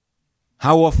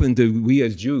 How often do we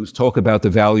as Jews talk about the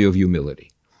value of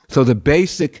humility? So the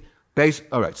basic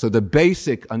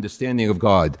understanding of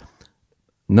God,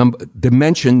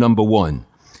 dimension number one,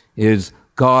 is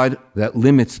God that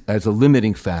limits as a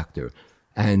limiting factor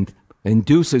and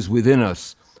induces within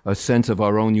us a sense of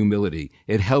our own humility.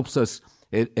 It helps us,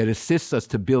 it assists us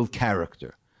to build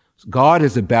character. God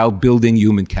is about building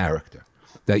human character,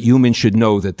 that humans should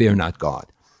know that they're not God.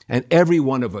 And every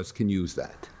one of us can use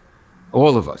that.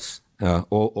 All of us,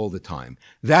 all the time.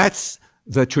 That's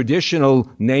the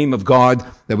traditional name of God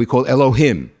that we call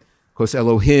Elohim. Of course,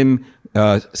 Elohim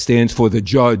stands for the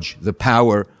judge, the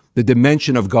power, the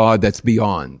dimension of God that's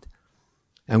beyond.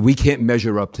 And we can't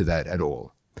measure up to that at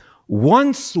all.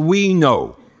 Once we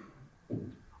know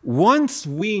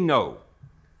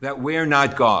that we're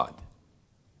not God,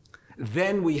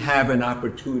 then we have an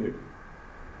opportunity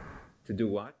to do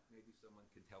what? Maybe someone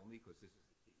can tell me, because this is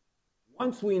the key.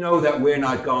 Once we know that we're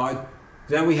not God,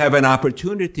 then we have an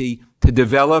opportunity to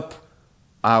develop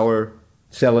our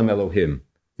Tselem Elohim,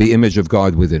 the image of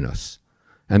God within us,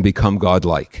 and become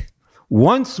God-like.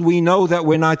 Once we know that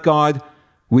we're not God,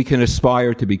 we can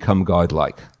aspire to become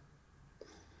God-like.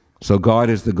 So God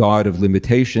is the God of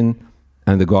limitation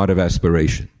and the God of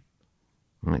aspiration.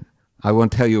 Right? I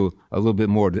want to tell you a little bit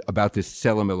more about this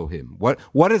Tselem Elohim.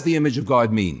 What does the image of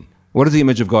God mean? What does the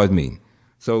image of God mean?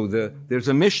 So there's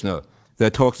a Mishnah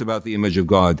that talks about the image of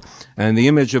God, and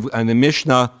the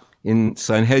Mishnah in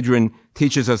Sanhedrin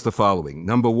teaches us the following.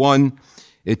 Number one,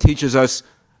 it teaches us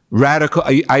radical.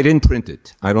 I didn't print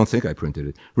it. I don't think I printed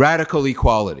it. Radical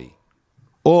equality.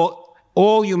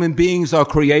 All human beings are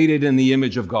created in the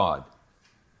image of God.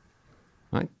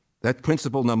 Right? That's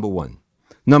principle number one.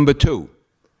 Number two,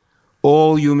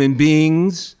 all human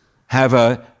beings have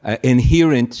an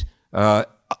inherent,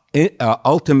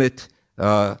 ultimate,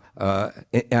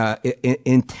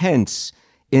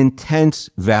 intense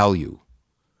value.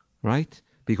 Right?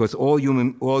 because all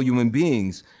human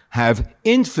beings have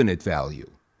infinite value,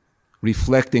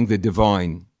 reflecting the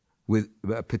divine with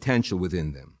potential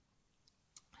within them.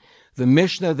 The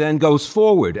Mishnah then goes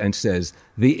forward and says,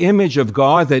 the image of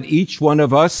God that each one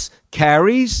of us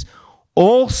carries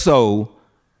also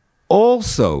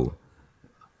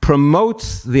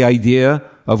promotes the idea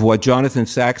of what Jonathan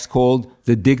Sacks called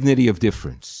the dignity of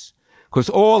difference. Because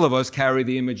all of us carry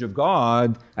the image of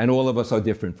God, and all of us are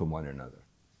different from one another.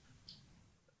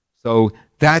 So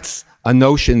that's a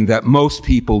notion that most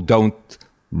people don't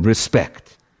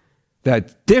respect.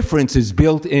 That difference is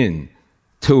built in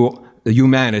to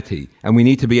humanity, and we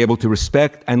need to be able to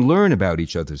respect and learn about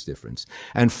each other's difference.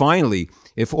 And finally,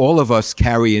 if all of us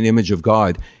carry an image of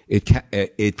God,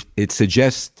 it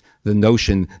suggests the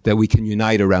notion that we can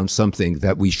unite around something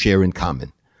that we share in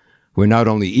common. We're not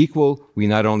only equal, we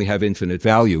not only have infinite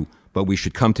value, but we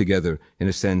should come together in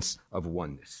a sense of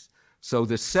oneness. So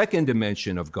the second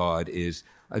dimension of God is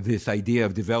this idea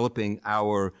of developing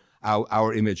our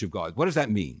image of God. What does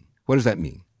that mean? What does that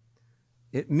mean?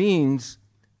 It means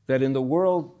that in the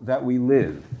world that we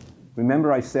live,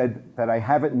 remember I said that I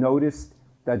haven't noticed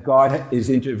that God is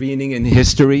intervening in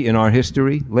history, in our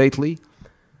history lately?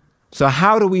 So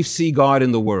how do we see God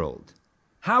in the world?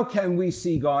 How can we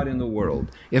see God in the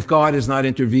world if God is not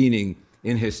intervening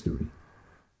in history?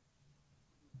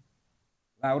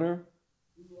 Louder?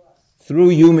 Through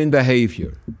human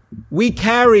behavior. We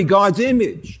carry God's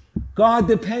image. God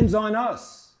depends on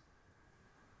us.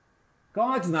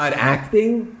 God's not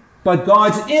acting, but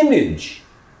God's image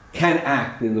can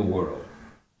act in the world.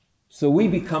 So we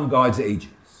become God's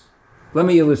agents. Let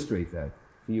me illustrate that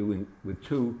for you with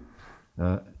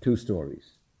two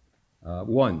stories.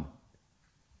 One,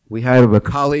 we had a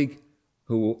colleague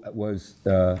who was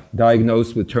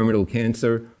diagnosed with terminal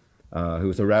cancer, who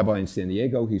was a rabbi in San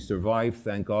Diego. He survived,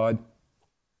 thank God.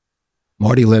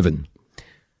 Marty Levin.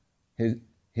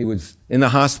 He was in the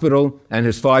hospital, and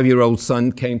his 5-year-old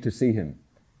son came to see him.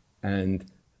 And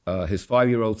his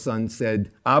 5-year-old son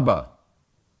said, "Abba,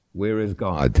 where is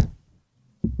God?"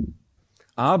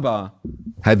 Abba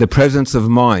had the presence of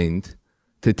mind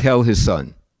to tell his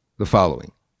son the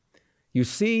following. You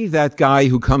see that guy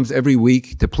who comes every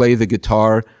week to play the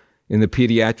guitar in the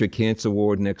pediatric cancer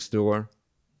ward next door?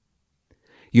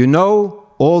 You know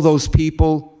all those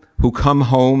people who come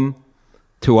home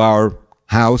to our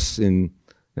house in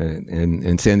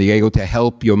San Diego to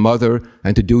help your mother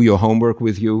and to do your homework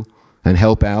with you and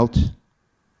help out?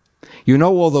 You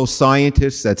know all those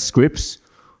scientists at Scripps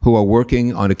who are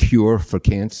working on a cure for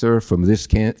cancer, for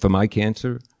my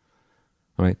cancer?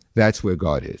 All right, that's where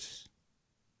God is.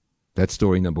 That's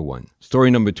story number one.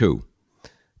 Story number two.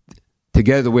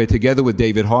 We're together with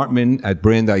David Hartman at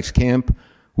Brandeis Camp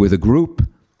with a group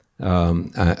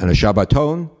and a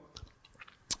Shabbaton.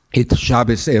 It's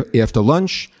Shabbos after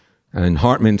lunch, and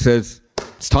Hartman says,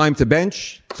 it's time to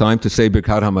bench, time to say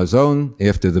Birkat Hamazon.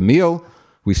 After the meal,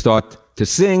 we start to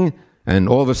sing, and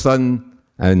all of a sudden,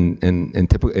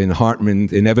 in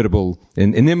Hartman's inimitable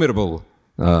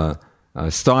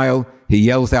style, he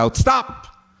yells out, "Stop!"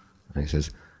 And he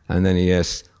says, and then he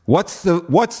asks, What's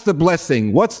the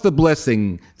blessing? What's the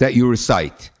blessing that you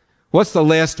recite? What's the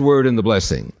last word in the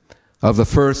blessing of the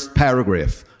first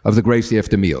paragraph of the Gracie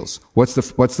After Meals? What's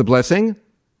the blessing?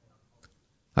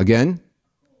 Again?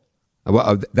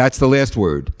 Well, that's the last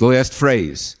word, the last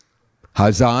phrase.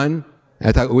 Hazan,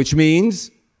 which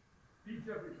means?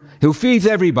 Who feeds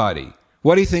everybody.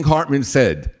 What do you think Hartman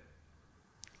said?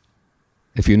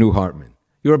 If you knew Hartman.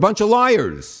 You're a bunch of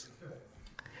liars.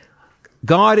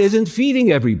 God isn't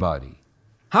feeding everybody.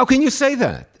 How can you say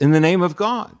that in the name of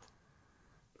God?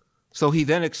 So he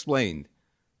then explained,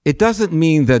 it doesn't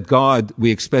mean that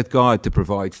we expect God to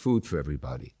provide food for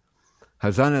everybody.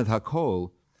 Hazanat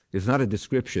HaKol is not a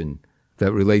description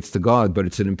that relates to God, but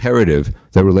it's an imperative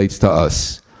that relates to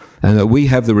us. And that we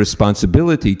have the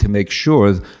responsibility to make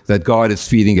sure that God is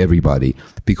feeding everybody,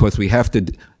 because we have to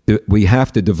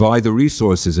divide the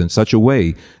resources in such a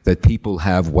way that people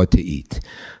have what to eat.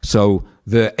 So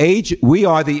we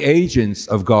are the agents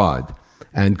of God,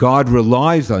 and God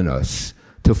relies on us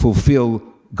to fulfill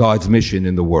God's mission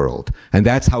in the world. And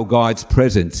that's how God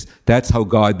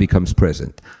becomes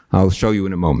present. I'll show you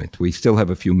in a moment. We still have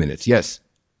a few minutes. Yes?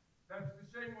 That's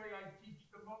the same way I teach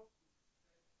the most.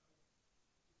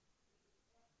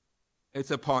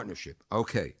 It's a partnership.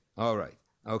 Okay. All right.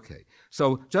 Okay.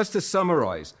 So just to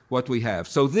summarize what we have.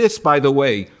 So this, by the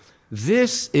way,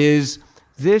 this is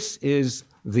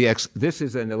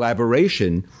an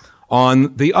elaboration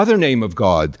on the other name of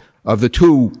God, of the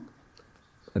two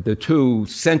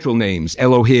central names.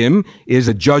 Elohim is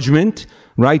a judgment,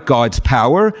 right? God's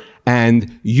power.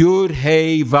 and Yud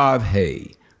Hey Vav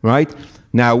Hey, right?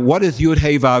 Now, what is Yud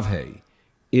Hey Vav Hey?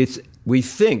 It's, we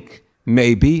think,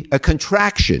 maybe a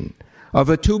contraction of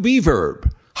a to-be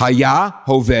verb. Haya,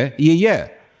 Hoveh, Yeyeh.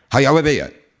 Haya, Hoveh,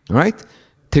 Yeyeh. Right?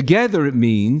 Together it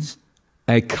means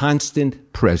a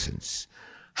constant presence.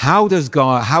 How is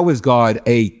God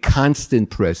a constant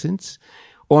presence?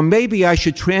 Or maybe I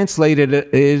should translate it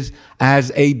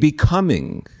as a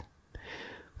becoming.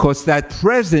 Because that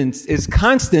presence is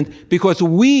constant because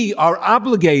we are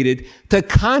obligated to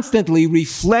constantly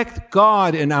reflect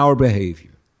God in our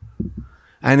behavior.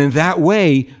 And in that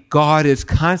way, God is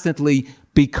constantly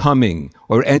becoming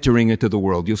or entering into the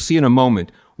world. You'll see in a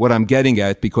moment what I'm getting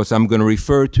at because I'm going to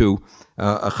refer to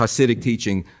a Hasidic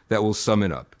teaching that will sum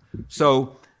it up.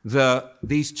 So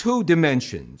these two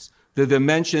dimensions, the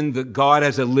dimension that God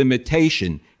has a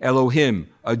limitation, Elohim,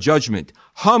 a judgment,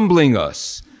 humbling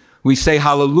us. We say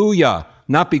hallelujah,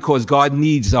 not because God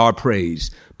needs our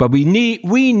praise, but we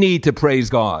need to praise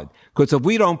God. Because if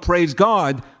we don't praise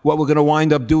God, what we're going to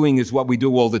wind up doing is what we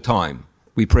do all the time.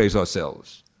 We praise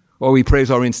ourselves. Or we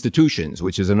praise our institutions,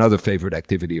 which is another favorite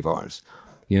activity of ours.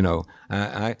 You know,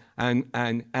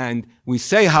 and we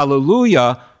say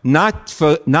hallelujah, not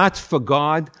for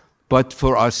God, but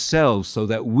for ourselves, so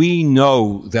that we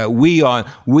know that we are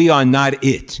not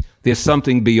it. There's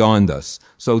something beyond us.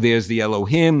 So there's the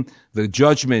Elohim, the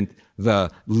judgment, the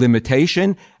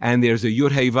limitation, and there's a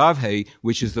Yud Hey Vav Hey,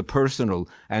 which is the personal,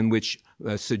 and which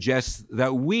suggests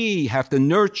that we have to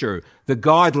nurture the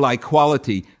God-like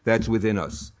quality that's within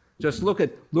us. Just look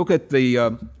at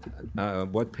the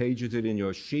what page is it in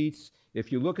your sheets?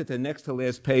 If you look at the next to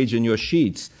last page in your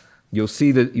sheets, you'll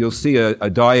see a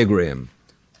diagram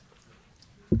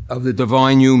of the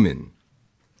divine human.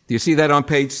 Do you see that on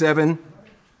page 7?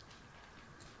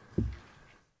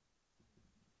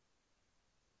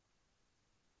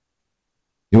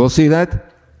 You will see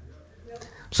that?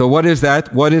 So what is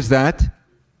that? What is that?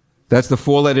 That's the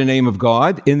four-letter name of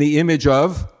God in the image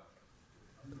of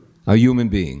a human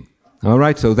being. All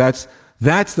right, so that's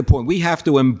the point. We have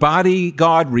to embody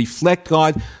God, reflect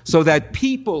God, so that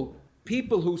people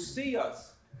who see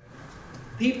us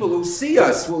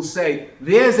will say,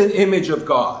 there's an image of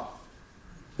God.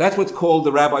 That's what's called,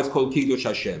 the rabbis call Kiddush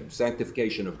Hashem,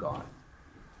 sanctification of God.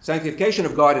 Sanctification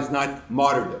of God is not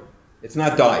martyrdom. It's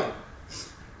not dying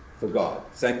for God.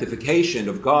 Sanctification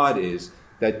of God is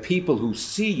that people who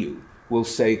see you will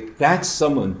say, that's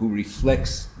someone who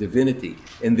reflects divinity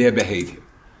in their behavior.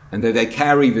 And that they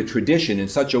carry the tradition in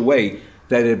such a way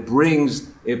that it brings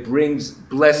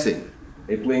blessing.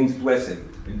 It brings blessing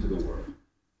into the world.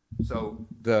 So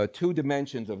the two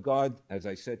dimensions of God, as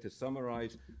I said to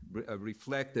summarize,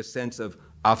 reflect a sense of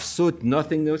afsut,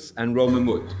 nothingness, and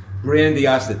romemut,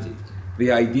 grandiosity.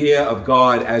 The idea of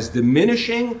God as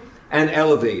diminishing and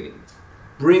elevating,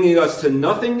 bringing us to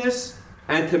nothingness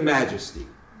and to majesty,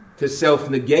 to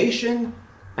self-negation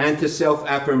and to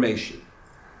self-affirmation.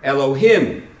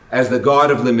 Elohim as the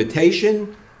God of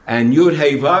limitation, and Yud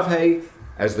Hey Vav Hey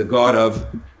as the God of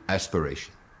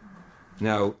aspiration.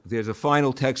 Now, there's a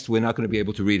final text. We're not going to be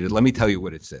able to read it. Let me tell you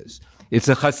what it says. It's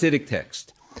a Hasidic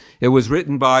text. It was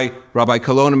written by Rabbi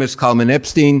Kalonymus Kalman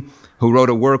Epstein, who wrote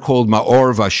a work called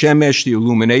Ma'or Vashemesh, the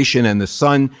Illumination and the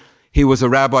Sun. He was a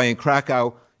rabbi in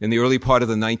Krakow in the early part of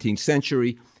the 19th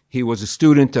century. He was a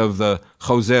student of the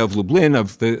Jose of Lublin,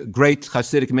 of the great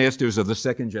Hasidic masters of the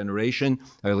second generation,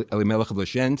 Elimelech of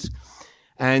Leshens.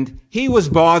 And he was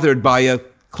bothered by a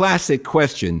classic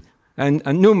question, and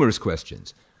numerous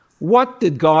questions. What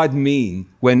did God mean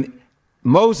when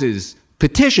Moses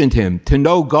petitioned him to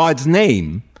know God's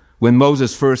name when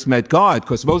Moses first met God?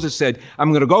 Because Moses said, I'm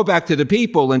going to go back to the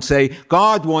people and say,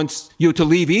 God wants you to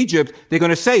leave Egypt. They're going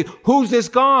to say, who's this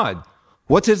God?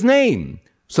 What's his name?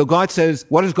 So God says,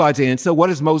 what is God's answer? What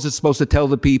is Moses supposed to tell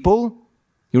the people?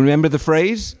 You remember the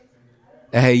phrase?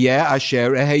 Eheyeh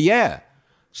asher eheyeh.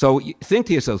 So think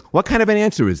to yourselves, what kind of an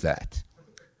answer is that?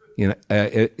 You know,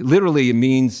 it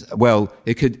means, well,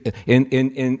 it could,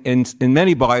 in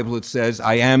many Bibles it says,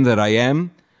 I am that I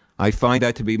am. I find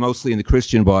that to be mostly in the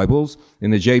Christian Bibles.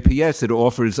 In the JPS, it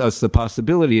offers us the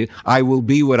possibility, I will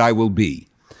be what I will be.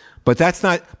 But that's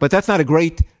not a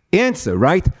great answer,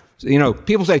 right? You know,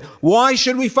 people say, why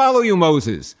should we follow you,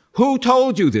 Moses? Who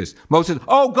told you this? Moses said,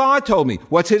 oh, God told me.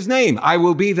 What's his name? I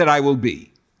will be that I will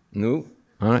be. No?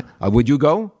 All right. Would you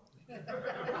go?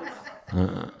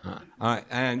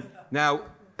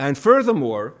 And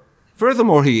furthermore,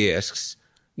 he asks,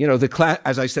 you know,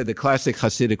 as I said, the classic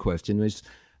Hasidic question is,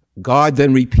 God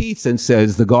then repeats and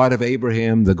says, the God of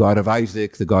Abraham, the God of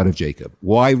Isaac, the God of Jacob.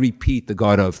 Why repeat the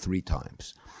God of 3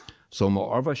 times? So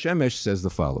Ma'or Vashemesh says the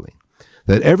following.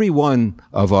 that every one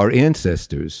of our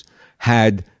ancestors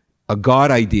had a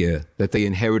God idea that they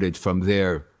inherited from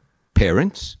their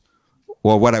parents,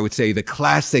 or what I would say the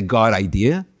classic God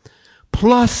idea,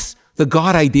 plus the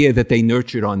God idea that they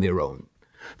nurtured on their own,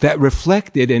 that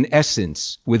reflected an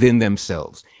essence within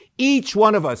themselves. Each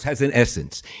one of us has an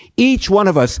essence. Each one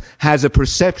of us has a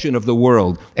perception of the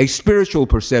world, a spiritual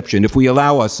perception, if we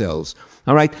allow ourselves,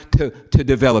 all right, to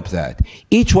develop that.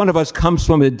 Each one of us comes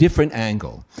from a different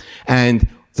angle. And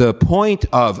the point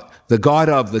of the God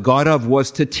of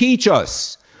was to teach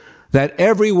us that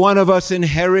every one of us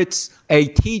inherits a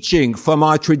teaching from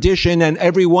our tradition, and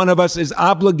every one of us is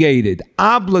obligated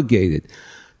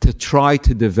to try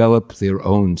to develop their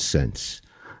own sense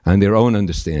and their own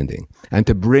understanding, and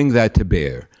to bring that to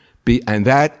bear.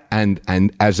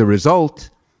 And as a result,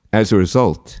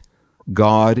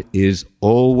 God is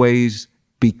always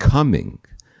becoming,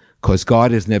 because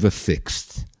God is never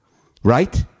fixed,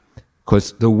 right?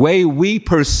 Because the way we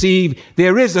perceive,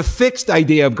 there is a fixed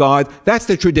idea of God, that's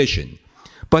the tradition.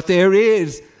 But there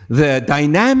is the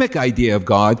dynamic idea of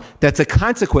God that's a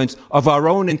consequence of our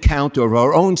own encounter, of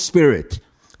our own spirit,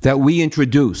 that we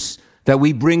introduce, that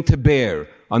we bring to bear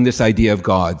on this idea of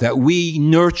God, that we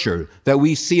nurture, that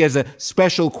we see as a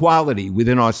special quality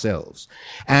within ourselves.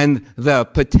 And the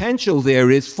potential there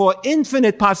is for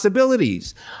infinite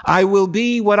possibilities. I will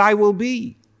be what I will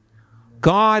be.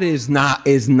 God is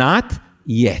not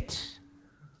yet.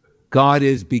 God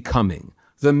is becoming.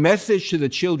 The message to the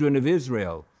children of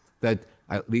Israel, that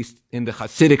at least in the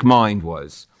Hasidic mind,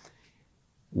 was,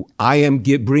 I am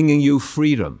bringing you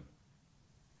freedom,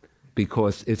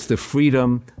 because it's the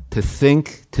freedom to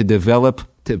think, to develop,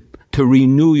 to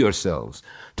renew yourselves,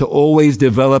 to always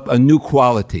develop a new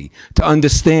quality, to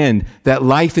understand that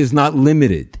life is not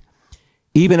limited.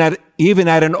 Even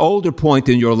at an older point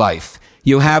in your life,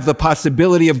 you have the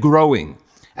possibility of growing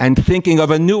and thinking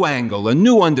of a new angle, a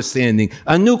new understanding,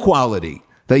 a new quality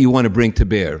that you want to bring to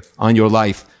bear on your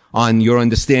life, on your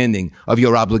understanding of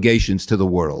your obligations to the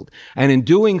world. And in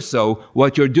doing so,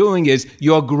 what you're doing is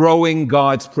you're growing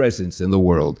God's presence in the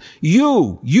world.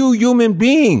 You human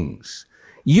beings,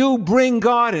 you bring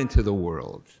God into the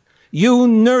world. You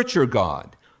nurture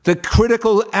God. The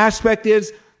critical aspect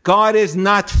is God is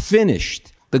not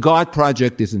finished. The God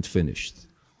project isn't finished.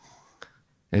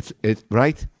 It's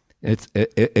right?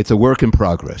 It's a work in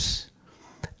progress.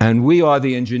 And we are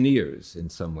the engineers, in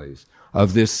some ways,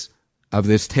 of this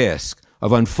task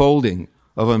of unfolding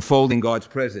God's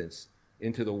presence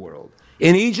into the world.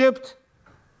 In Egypt,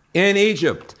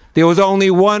 there was only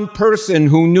one person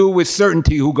who knew with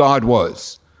certainty who God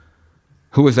was.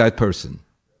 Who was that person?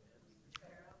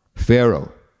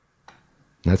 Pharaoh.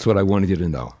 That's what I wanted you to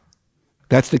know.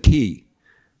 That's the key.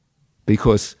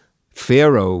 Because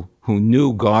Pharaoh, who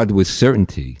knew God with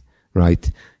certainty,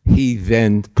 right, he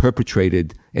then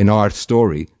perpetrated in our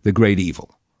story the great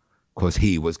evil. Because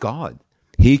he was God.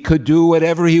 He could do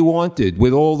whatever he wanted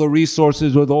with all the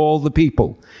resources, with all the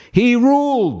people. He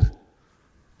ruled.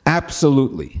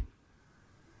 Absolutely.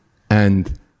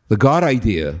 And the God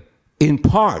idea, in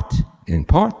part,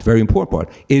 very important part,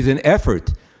 is an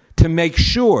effort to make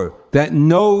sure that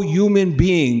no human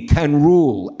being can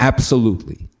rule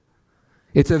absolutely.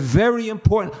 It's a very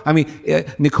important,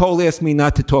 Nicole asked me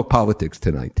not to talk politics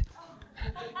tonight.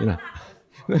 You know.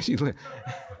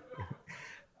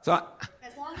 So,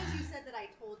 as long as you said that I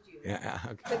told you. Yeah,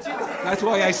 okay. That's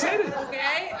why I said it.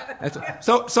 Okay.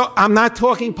 So I'm not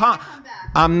talking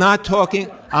I'm not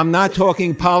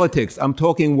talking politics. I'm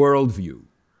talking worldview,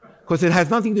 because it has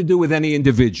nothing to do with any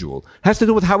individual. It has to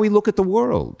do with how we look at the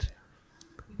world.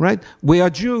 Right? We are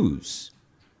Jews.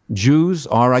 Jews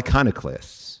are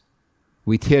iconoclasts.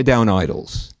 We tear down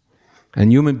idols.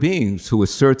 And human beings who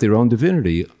assert their own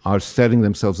divinity are setting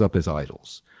themselves up as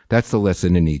idols. That's the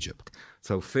lesson in Egypt.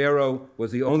 So Pharaoh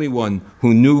was the only one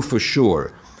who knew for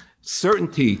sure.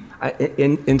 Certainty,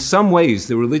 in some ways,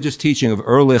 the religious teaching of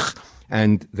Ehrlich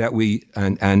and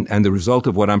the result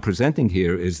of what I'm presenting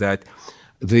here is that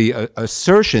the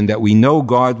assertion that we know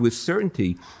God with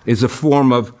certainty is a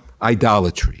form of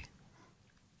idolatry.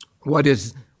 What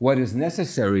is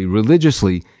necessary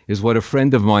religiously is what a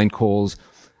friend of mine calls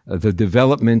the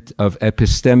development of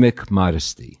epistemic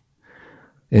modesty,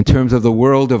 in terms of the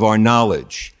world of our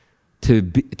knowledge,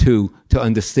 to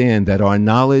understand that our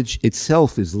knowledge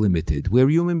itself is limited. We're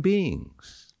human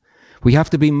beings. We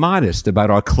have to be modest about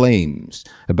our claims,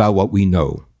 about what we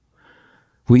know.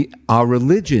 Our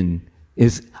religion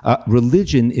is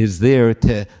there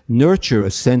to nurture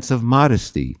a sense of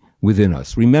modesty within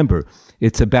us. Remember,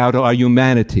 it's about our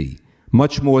humanity,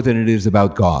 much more than it is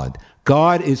about God.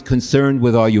 God is concerned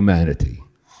with our humanity.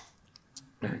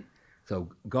 So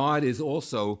God is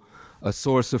also a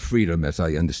source of freedom, as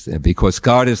I understand, because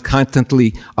God is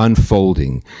constantly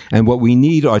unfolding. And what we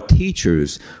need are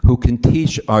teachers who can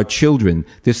teach our children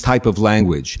this type of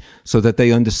language so that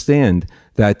they understand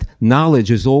that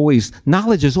knowledge is always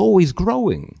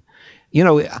growing. You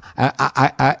know,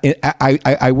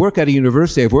 I work at a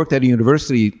university. I've worked at a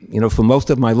university, for most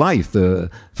of my life, for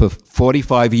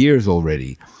 45 years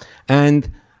already. And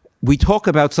we talk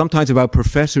sometimes about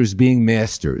professors being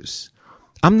masters.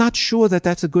 I'm not sure that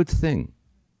that's a good thing.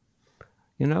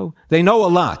 They know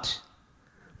a lot,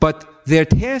 but their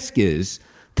task is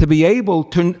to be able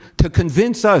to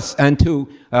convince us and to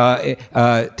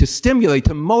stimulate,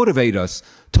 to motivate us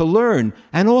to learn,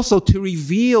 and also to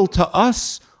reveal to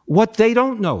us what they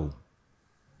don't know.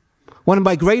 One of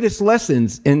my greatest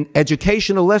lessons in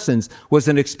educational lessons was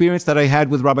an experience that I had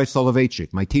with Rabbi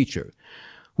Soloveitchik, my teacher,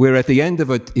 where at the end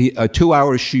of a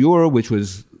 2-hour shiur, which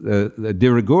was the de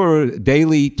rigueur,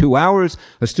 daily 2 hours,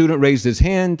 a student raised his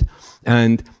hand,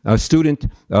 and a student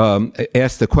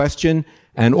asked a question,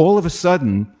 and all of a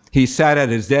sudden, he sat at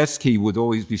his desk. He would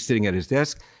always be sitting at his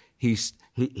desk. He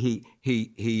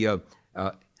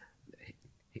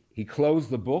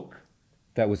closed the book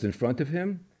that was in front of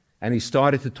him, and he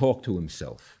started to talk to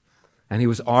himself. And he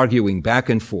was arguing back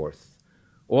and forth.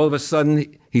 All of a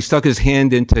sudden, he stuck his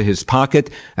hand into his pocket,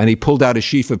 and he pulled out a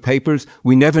sheaf of papers.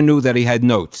 We never knew that he had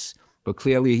notes, but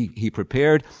clearly he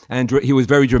prepared, and he was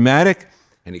very dramatic,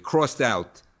 and he crossed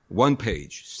out 1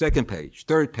 page, 2nd page,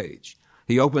 3rd page.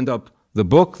 He opened up the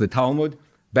book, the Talmud,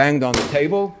 banged on the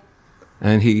table,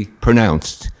 and he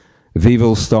pronounced, "We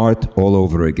will start all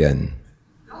over again."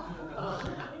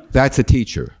 That's a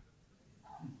teacher.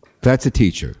 That's a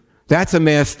teacher. That's a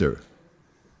master.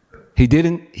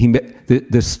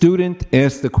 The student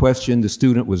asked the question, the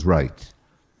student was right.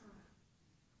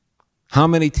 How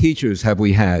many teachers have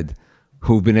we had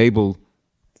who've been able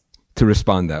to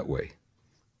respond that way?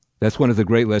 That's one of the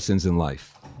great lessons in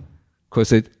life.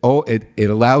 Because it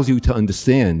allows you to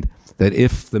understand that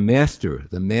if the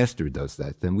master does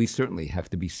that, then we certainly have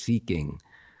to be seeking.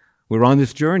 We're on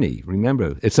this journey.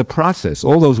 Remember, it's a process.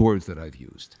 All those words that I've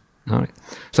used. All right.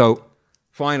 So,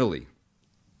 finally,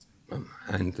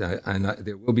 and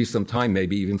there will be some time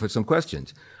maybe even for some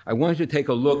questions. I want you to take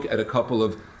a look at a couple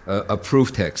of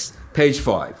proof texts. Page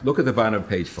 5. Look at the bottom of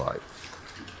page 5.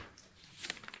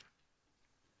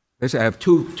 I have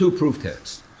two proof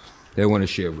texts that I want to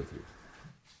share with you.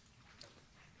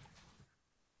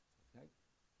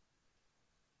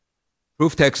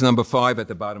 Proof text number 5 at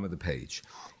the bottom of the page.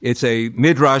 It's a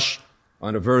midrash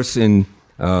on a verse in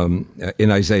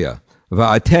Isaiah.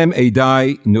 Va'atem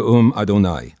edai nu'um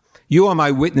Adonai. You are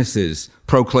my witnesses,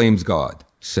 proclaims God,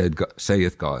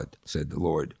 saith God, said the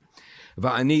Lord.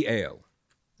 Va'ani el.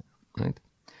 Right?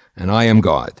 And I am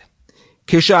God.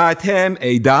 Kisha'atem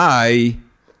edai.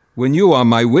 When you are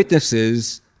my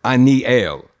witnesses, ani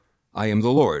el. I am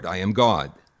the Lord, I am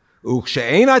God.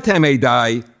 Ukshe'enatem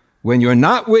edai. When you're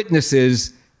not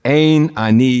witnesses, ein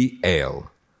ani el.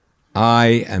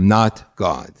 I am not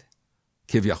God.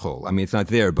 Kivyachol. I mean, it's not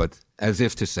there, but as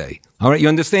if to say. All right, you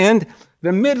understand?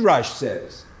 The Midrash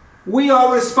says, we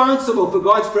are responsible for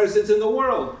God's presence in the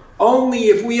world only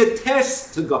if we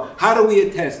attest to God. How do we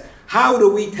attest? How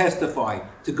do we testify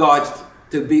to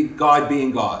God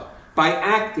being God? By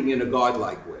acting in a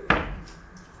God-like way.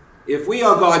 If we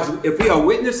are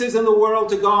witnesses in the world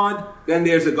to God, then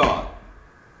there's a God.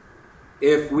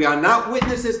 If we are not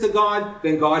witnesses to God,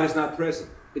 then God is not present.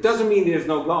 It doesn't mean there's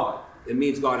no God. It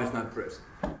means God is not present.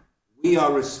 We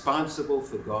are responsible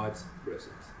for God's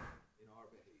presence in our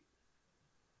behavior.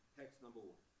 Text number 1.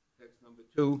 Text number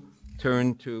 2,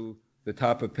 turn to the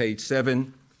top of page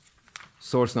 7,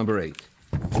 source number 8.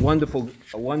 A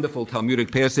wonderful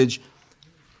Talmudic passage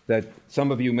that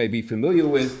some of you may be familiar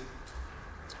with.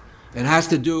 It has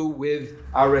to do with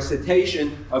our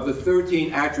recitation of the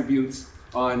 13 attributes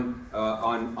on the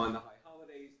high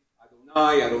holidays.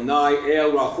 Adonai,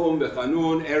 El, Rachum,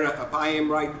 Bechanun, Erech Apayim,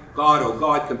 right? God, oh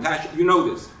God, compassion. You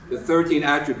know this, the 13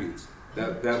 attributes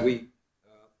that we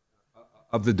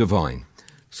of the divine.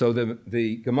 So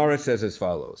the Gemara says as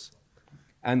follows: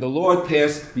 and the Lord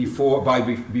passed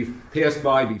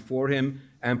by before him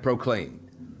and proclaimed.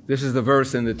 This is the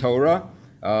verse in the Torah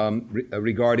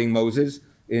regarding Moses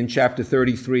in chapter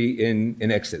 33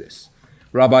 in Exodus.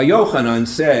 Rabbi Yochanan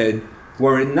said,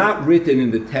 were it not written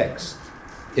in the text,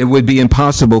 it would be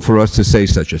impossible for us to say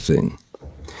such a thing.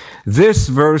 This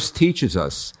verse teaches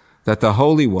us that the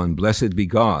Holy One, blessed be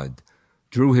God,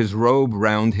 drew his robe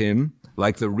round him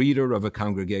like the reader of a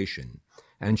congregation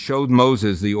and showed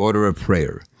Moses the order of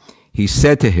prayer. He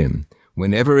said to him,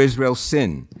 whenever Israel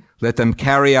sin, Let them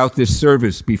carry out this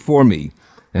service before me,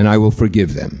 and I will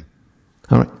forgive them.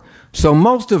 All right. So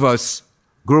most of us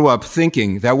grew up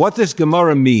thinking that what this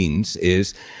Gemara means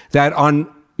is that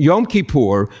on Yom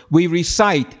Kippur, we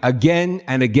recite again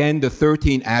and again the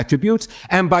 13 attributes,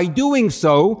 and by doing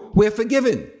so, we're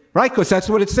forgiven, right? Because that's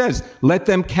what it says. Let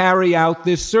them carry out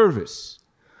this service.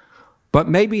 But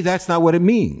maybe that's not what it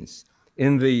means.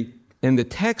 In the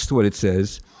text, what it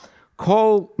says,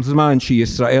 Kol zman she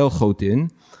Yisrael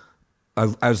chotin,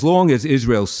 as long as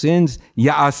Israel sins,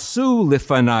 ya'asu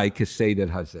lifanai keseder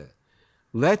hazeh.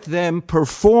 Let them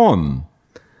perform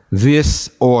this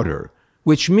order,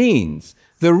 which means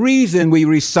the reason we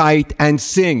recite and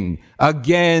sing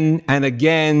again and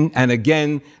again and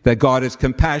again that God is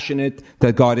compassionate,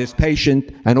 that God is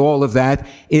patient, and all of that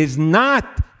is not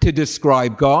to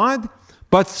describe God,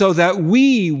 but so that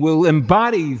we will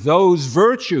embody those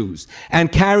virtues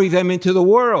and carry them into the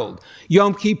world.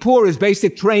 Yom Kippur is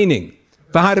basic training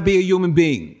for how to be a human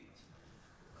being.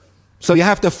 So you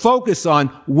have to focus on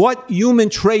what human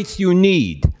traits you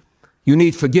need. You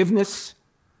need forgiveness.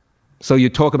 So you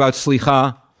talk about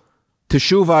slicha.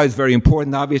 Teshuvah is very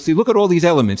important, obviously. Look at all these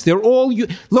elements. They're all,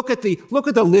 look at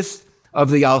the list of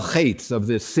the al-chaitz, of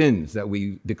the sins that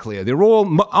we declare. They're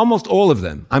all, almost all of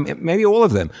them, maybe all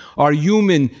of them, are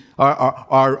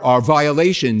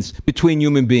violations between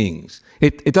human beings.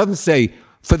 It doesn't say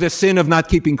for the sin of not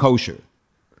keeping kosher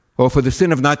or for the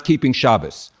sin of not keeping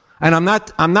Shabbos. And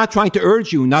I'm not trying to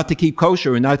urge you not to keep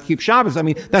kosher and not to keep Shabbos. I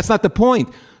mean, that's not the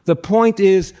point. The point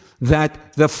is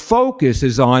that the focus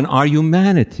is on our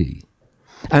humanity.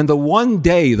 And the one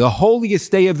day, the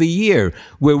holiest day of the year,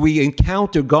 where we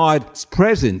encounter God's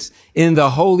presence in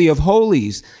the Holy of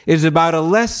Holies, is about a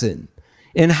lesson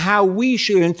in how we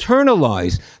should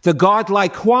internalize the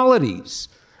godlike qualities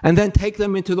and then take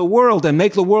them into the world and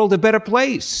make the world a better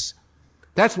place.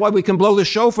 That's why we can blow the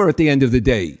shofar at the end of the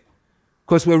day,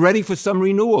 because we're ready for some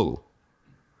renewal.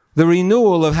 The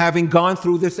renewal of having gone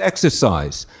through this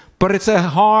exercise. But it's a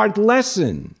hard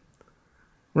lesson,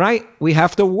 right? We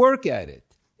have to work at it.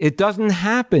 It doesn't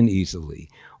happen easily.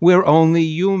 We're only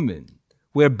human.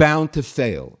 We're bound to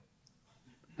fail.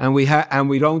 And we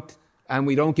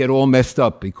don't get all messed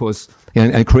up because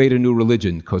and create a new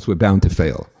religion because we're bound to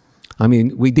fail. I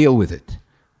mean, we deal with it.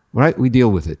 Right? We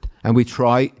deal with it. And we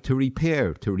try to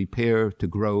repair, to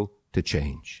grow, to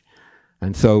change.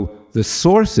 And so the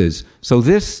sources, so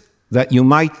this, that you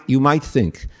might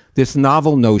think, this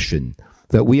novel notion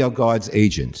that we are God's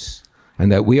agents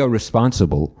and that we are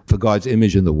responsible for God's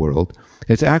image in the world,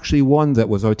 it's actually one that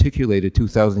was articulated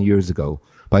 2,000 years ago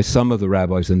by some of the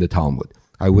rabbis in the Talmud.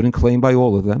 I wouldn't claim by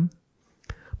all of them,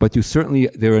 but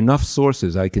there are enough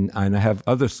sources and I have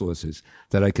other sources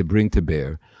that I could bring to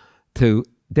bear to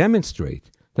demonstrate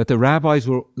that the rabbis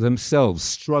were themselves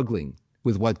struggling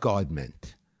with what God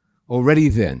meant. Already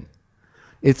then.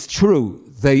 It's true,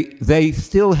 they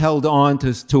still held on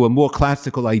to a more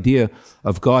classical idea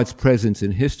of God's presence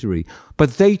in history,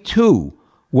 but they too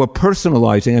were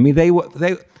personalizing. I mean, they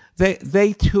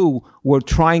too were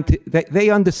trying to, they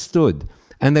understood,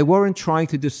 and they weren't trying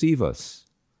to deceive us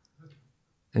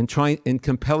and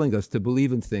compelling us to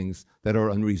believe in things that are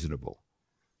unreasonable.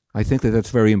 I think that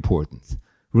that's very important.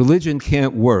 Religion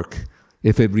can't work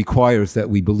if it requires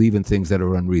that we believe in things that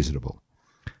are unreasonable.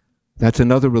 That's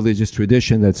another religious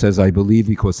tradition that says, I believe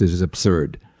because it is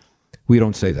absurd. We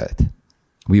don't say that.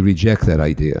 We reject that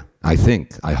idea. I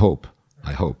hope,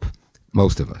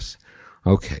 most of us.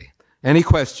 Okay. Any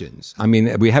questions? I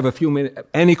mean, we have a few minutes.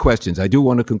 Any questions? I do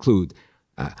want to conclude.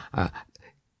 Okay.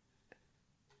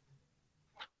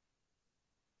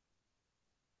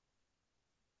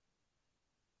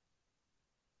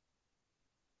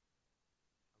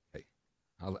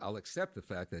 I'll accept the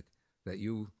fact that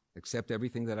you accept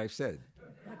everything that I've said.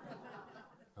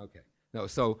 Okay. No,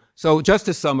 so just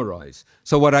to summarize,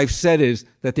 so what I've said is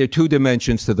that there are two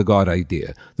dimensions to the God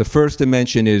idea. The first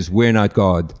dimension is we're not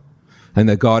God, and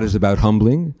that God is about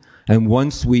humbling. And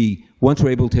once we're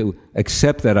able to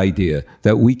accept that idea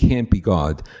that we can't be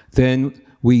God, then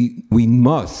we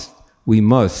must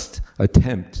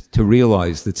attempt to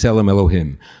realize the Tselem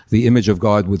Elohim, the image of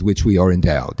God with which we are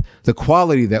endowed, the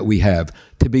quality that we have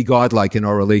to be godlike in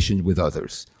our relation with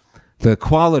others, the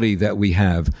quality that we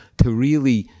have to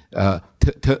really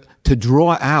to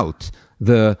draw out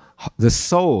the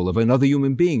soul of another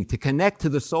human being, to connect to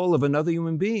the soul of another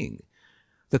human being,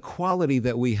 the quality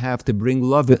that we have to bring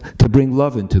love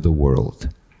into the world,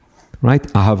 right?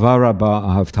 Ahava rabba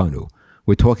ahavtanu.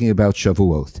 We're talking about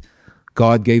Shavuot.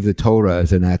 God gave the Torah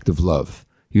as an act of love.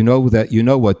 You know what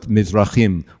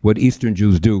Mizrachim, what Eastern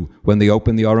Jews do when they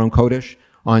open the Aron Kodesh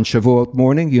on Shavuot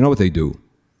morning? You know what they do?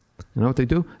 You know what they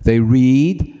do? They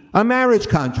read a marriage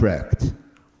contract.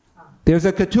 There's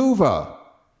a ketuvah.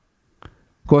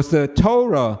 Because the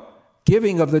Torah,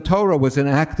 giving of the Torah was an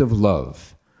act of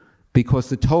love. Because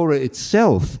the Torah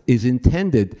itself is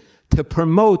intended to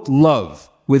promote love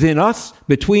within us,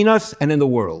 between us, and in the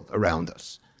world around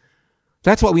us.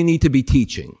 That's what we need to be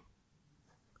teaching.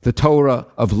 The Torah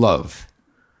of love.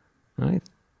 Right?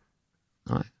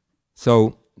 All right.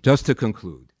 So, just to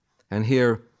conclude, and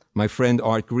here my friend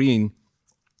Art Green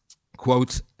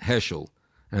quotes Heschel,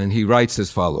 and he writes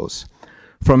as follows.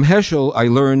 From Heschel, I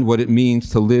learned what it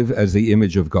means to live as the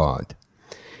image of God.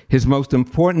 His most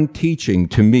important teaching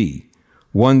to me,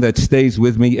 one that stays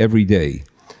with me every day,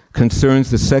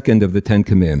 concerns the second of the Ten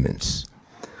Commandments.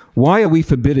 Why are we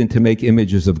forbidden to make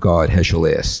images of God,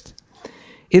 Heschel asked.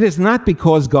 It is not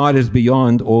because God is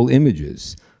beyond all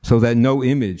images, so that no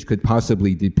image could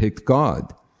possibly depict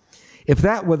God. If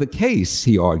that were the case,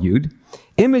 he argued,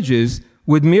 images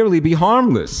would merely be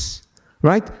harmless,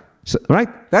 right? So, right?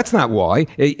 That's not why.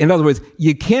 In other words,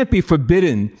 you can't be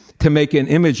forbidden to make an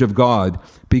image of God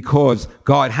because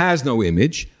God has no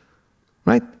image,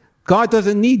 right? God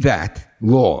doesn't need that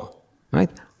law,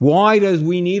 right? Why does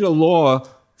we need a law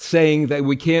saying that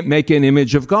we can't make an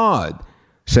image of God,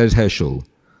 says Heschel.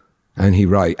 And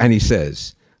he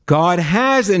says, God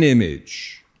has an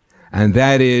image, and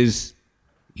that is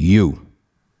you.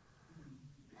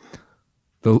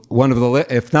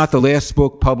 If not the last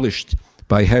book published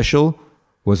by Heschel,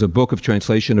 was a book of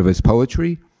translation of his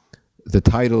poetry. The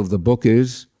title of the book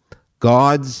is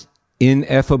God's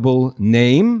Ineffable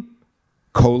Name,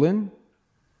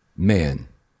 Man.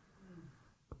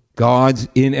 God's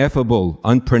ineffable,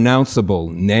 unpronounceable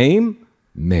name,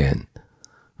 man.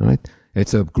 All right?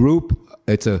 It's a group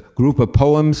of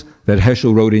poems that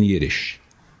Heschel wrote in Yiddish.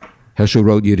 Heschel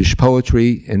wrote Yiddish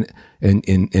poetry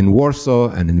in Warsaw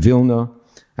and in Vilna,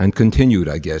 and continued,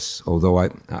 I guess, although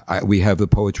we have the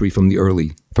poetry from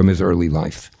his early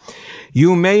life.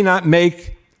 You may not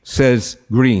make, says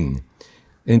Green,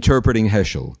 interpreting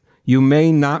Heschel, you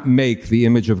may not make the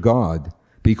image of God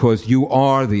because you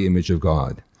are the image of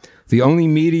God. The only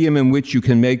medium in which you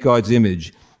can make God's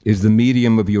image is the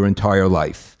medium of your entire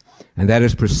life. And that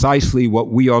is precisely what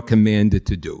we are commanded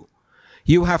to do.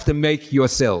 You have to make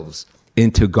yourselves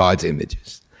into God's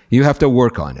images. You have to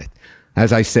work on it,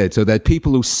 as I said, so that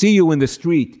people who see you in the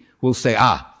street will say,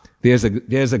 there's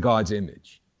a God's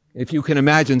image. If you can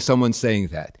imagine someone saying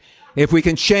that. If we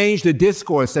can change the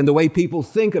discourse and the way people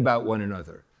think about one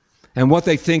another and what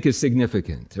they think is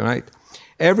significant, right?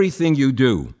 Everything you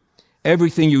do,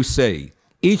 everything you say,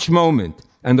 each moment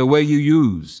and the way you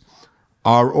use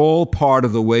are all part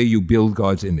of the way you build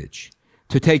God's image.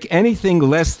 To take anything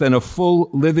less than a full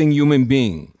living human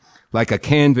being, like a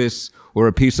canvas or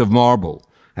a piece of marble,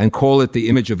 and call it the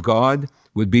image of God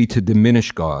would be to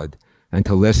diminish God and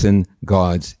to lessen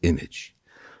God's image.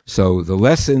 So the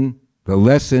lesson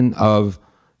of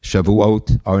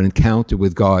Shavuot, our encounter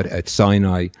with God at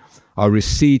Sinai, our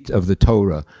receipt of the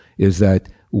Torah, is that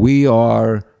we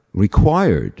are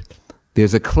required,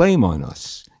 there's a claim on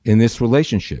us in this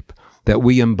relationship, that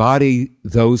we embody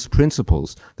those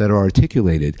principles that are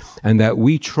articulated and that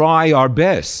we try our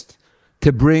best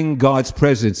to bring God's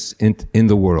presence in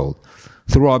the world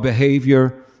through our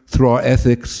behavior, through our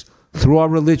ethics, through our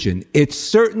religion. It's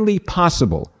certainly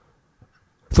possible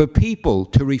for people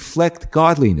to reflect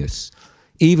godliness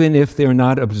even if they're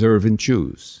not observant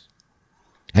Jews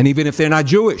and even if they're not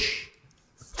Jewish,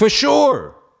 for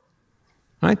sure,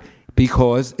 right?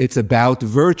 Because it's about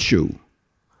virtue.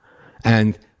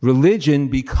 And religion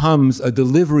becomes a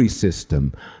delivery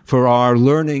system for our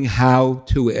learning how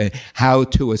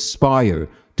to aspire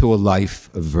to a life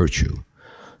of virtue.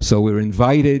 So we're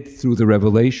invited through the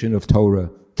revelation of Torah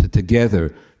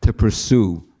together to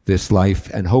pursue this life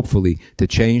and hopefully to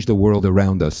change the world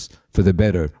around us for the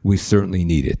better. We certainly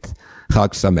need it.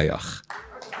 Chag Sameach.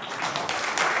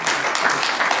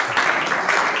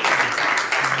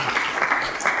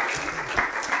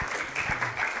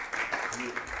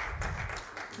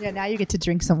 Yeah, now you get to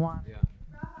drink some wine. Yeah.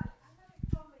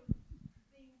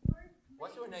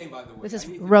 What's your name, by the way? This is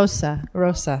Rosa.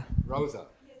 Rosa.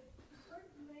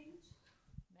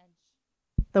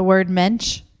 The word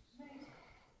mensch.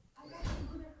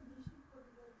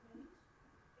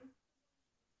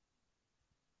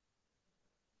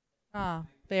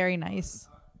 Very nice. It's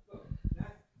so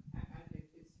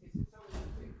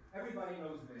interesting. Everybody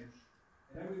knows mensch,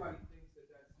 and everybody thinks that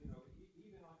that's,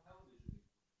 even on television.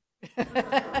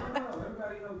 No,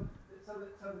 everybody knows. So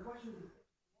the question is,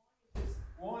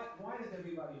 why does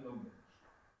everybody know mensch?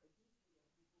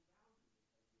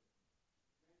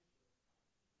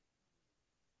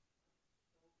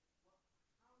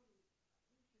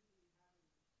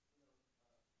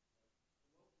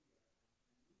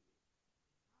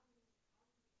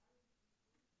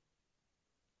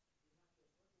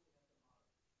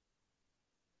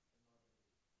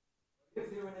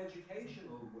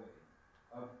 educational way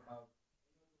of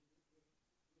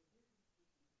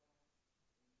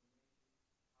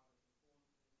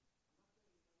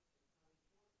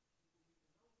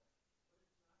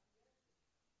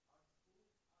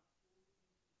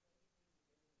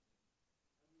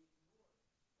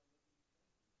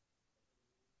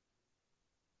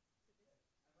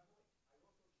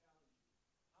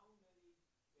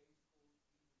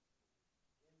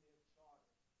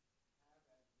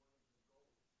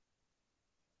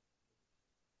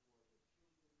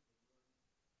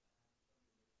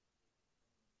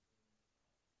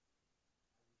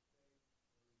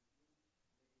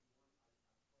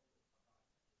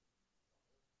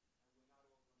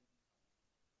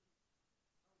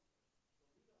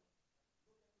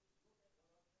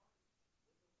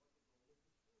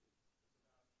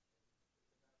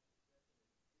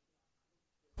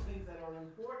things that are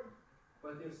important,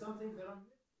 but there's some things that are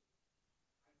missing.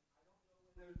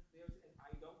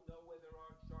 I don't know whether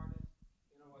our charters,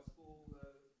 our school,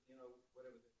 whatever.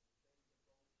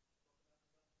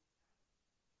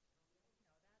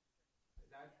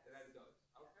 That does.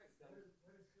 Okay.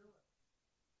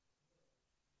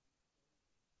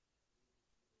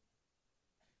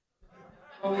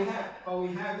 But we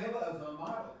have Hillel as a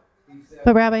model. He said,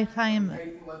 But Rabbi Chaim,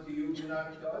 faithful unto you, do not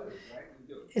unto others, right? We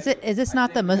do. is this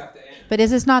not the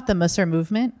Musar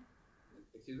movement?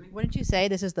 Excuse me? Wouldn't you say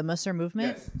this is the Musar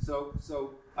movement? Yes.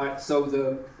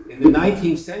 In the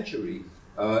 19th century,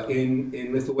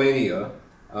 in Lithuania,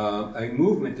 a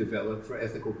movement developed for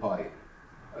ethical piety.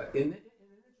 In an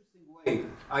interesting way,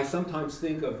 I sometimes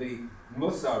think of the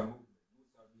Musar movement.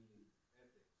 Musar meaning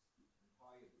ethics and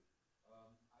piety.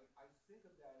 I think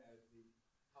of that as the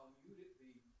Talmudic,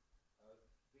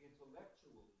 the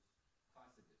intellectual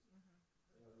Hasidism.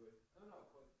 In other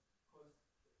words,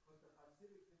 because the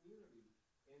Hasidic community,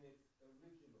 in its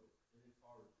origin,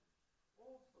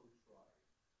 also tried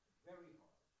very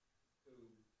hard to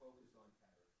focus on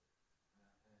character,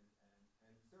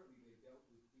 and certainly they dealt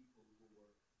with people who were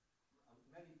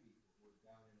many people who were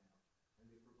down and out, and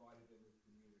they provided them with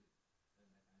community,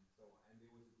 and so on. And there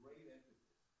was a great emphasis.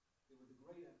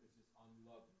 On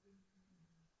love in the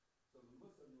community. So the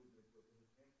Muslim movement was an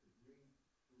attempt to bring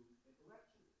to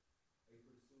intellectuals a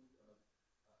pursuit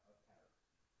of character.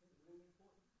 It's really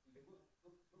important. Look at,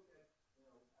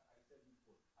 I said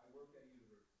before, I work at a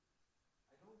university.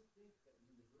 I don't think that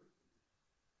universities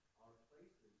are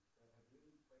places that have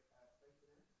really placed an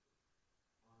emphasis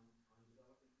on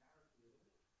developing character at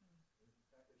all. In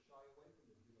fact, they shy away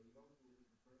from it. You don't do it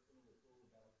personal. It's all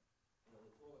about,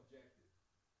 it's all objective.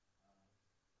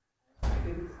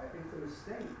 I think it's a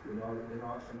mistake, in our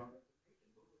education.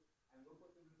 And look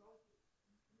what the result is.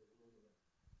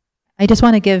 I just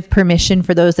want to give permission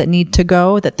for those that need to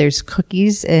go that there's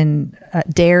cookies and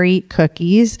dairy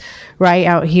cookies right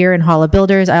out here in Hall of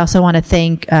Builders. I also want to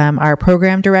thank our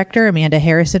program director, Amanda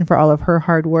Harrison, for all of her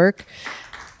hard work.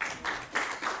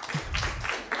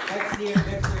 Next year,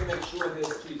 make sure there's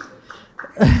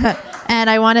cheesesteak. And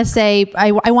I want to say,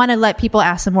 I want to let people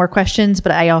ask some more questions,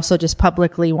 but I also just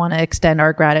publicly want to extend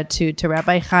our gratitude to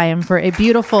Rabbi Chaim for a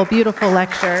beautiful, beautiful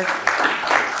lecture.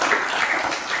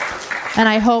 And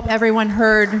I hope everyone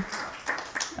heard,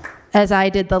 as I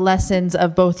did, the lessons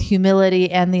of both humility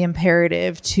and the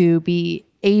imperative to be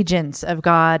agents of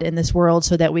God in this world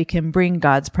so that we can bring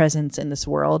God's presence in this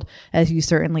world, as you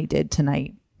certainly did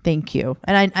tonight. Thank you.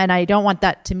 And I don't want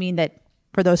that to mean that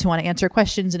for those who want to answer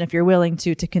questions, and if you're willing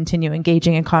to continue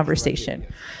engaging in conversation.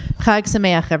 Chag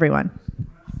Sameach, everyone.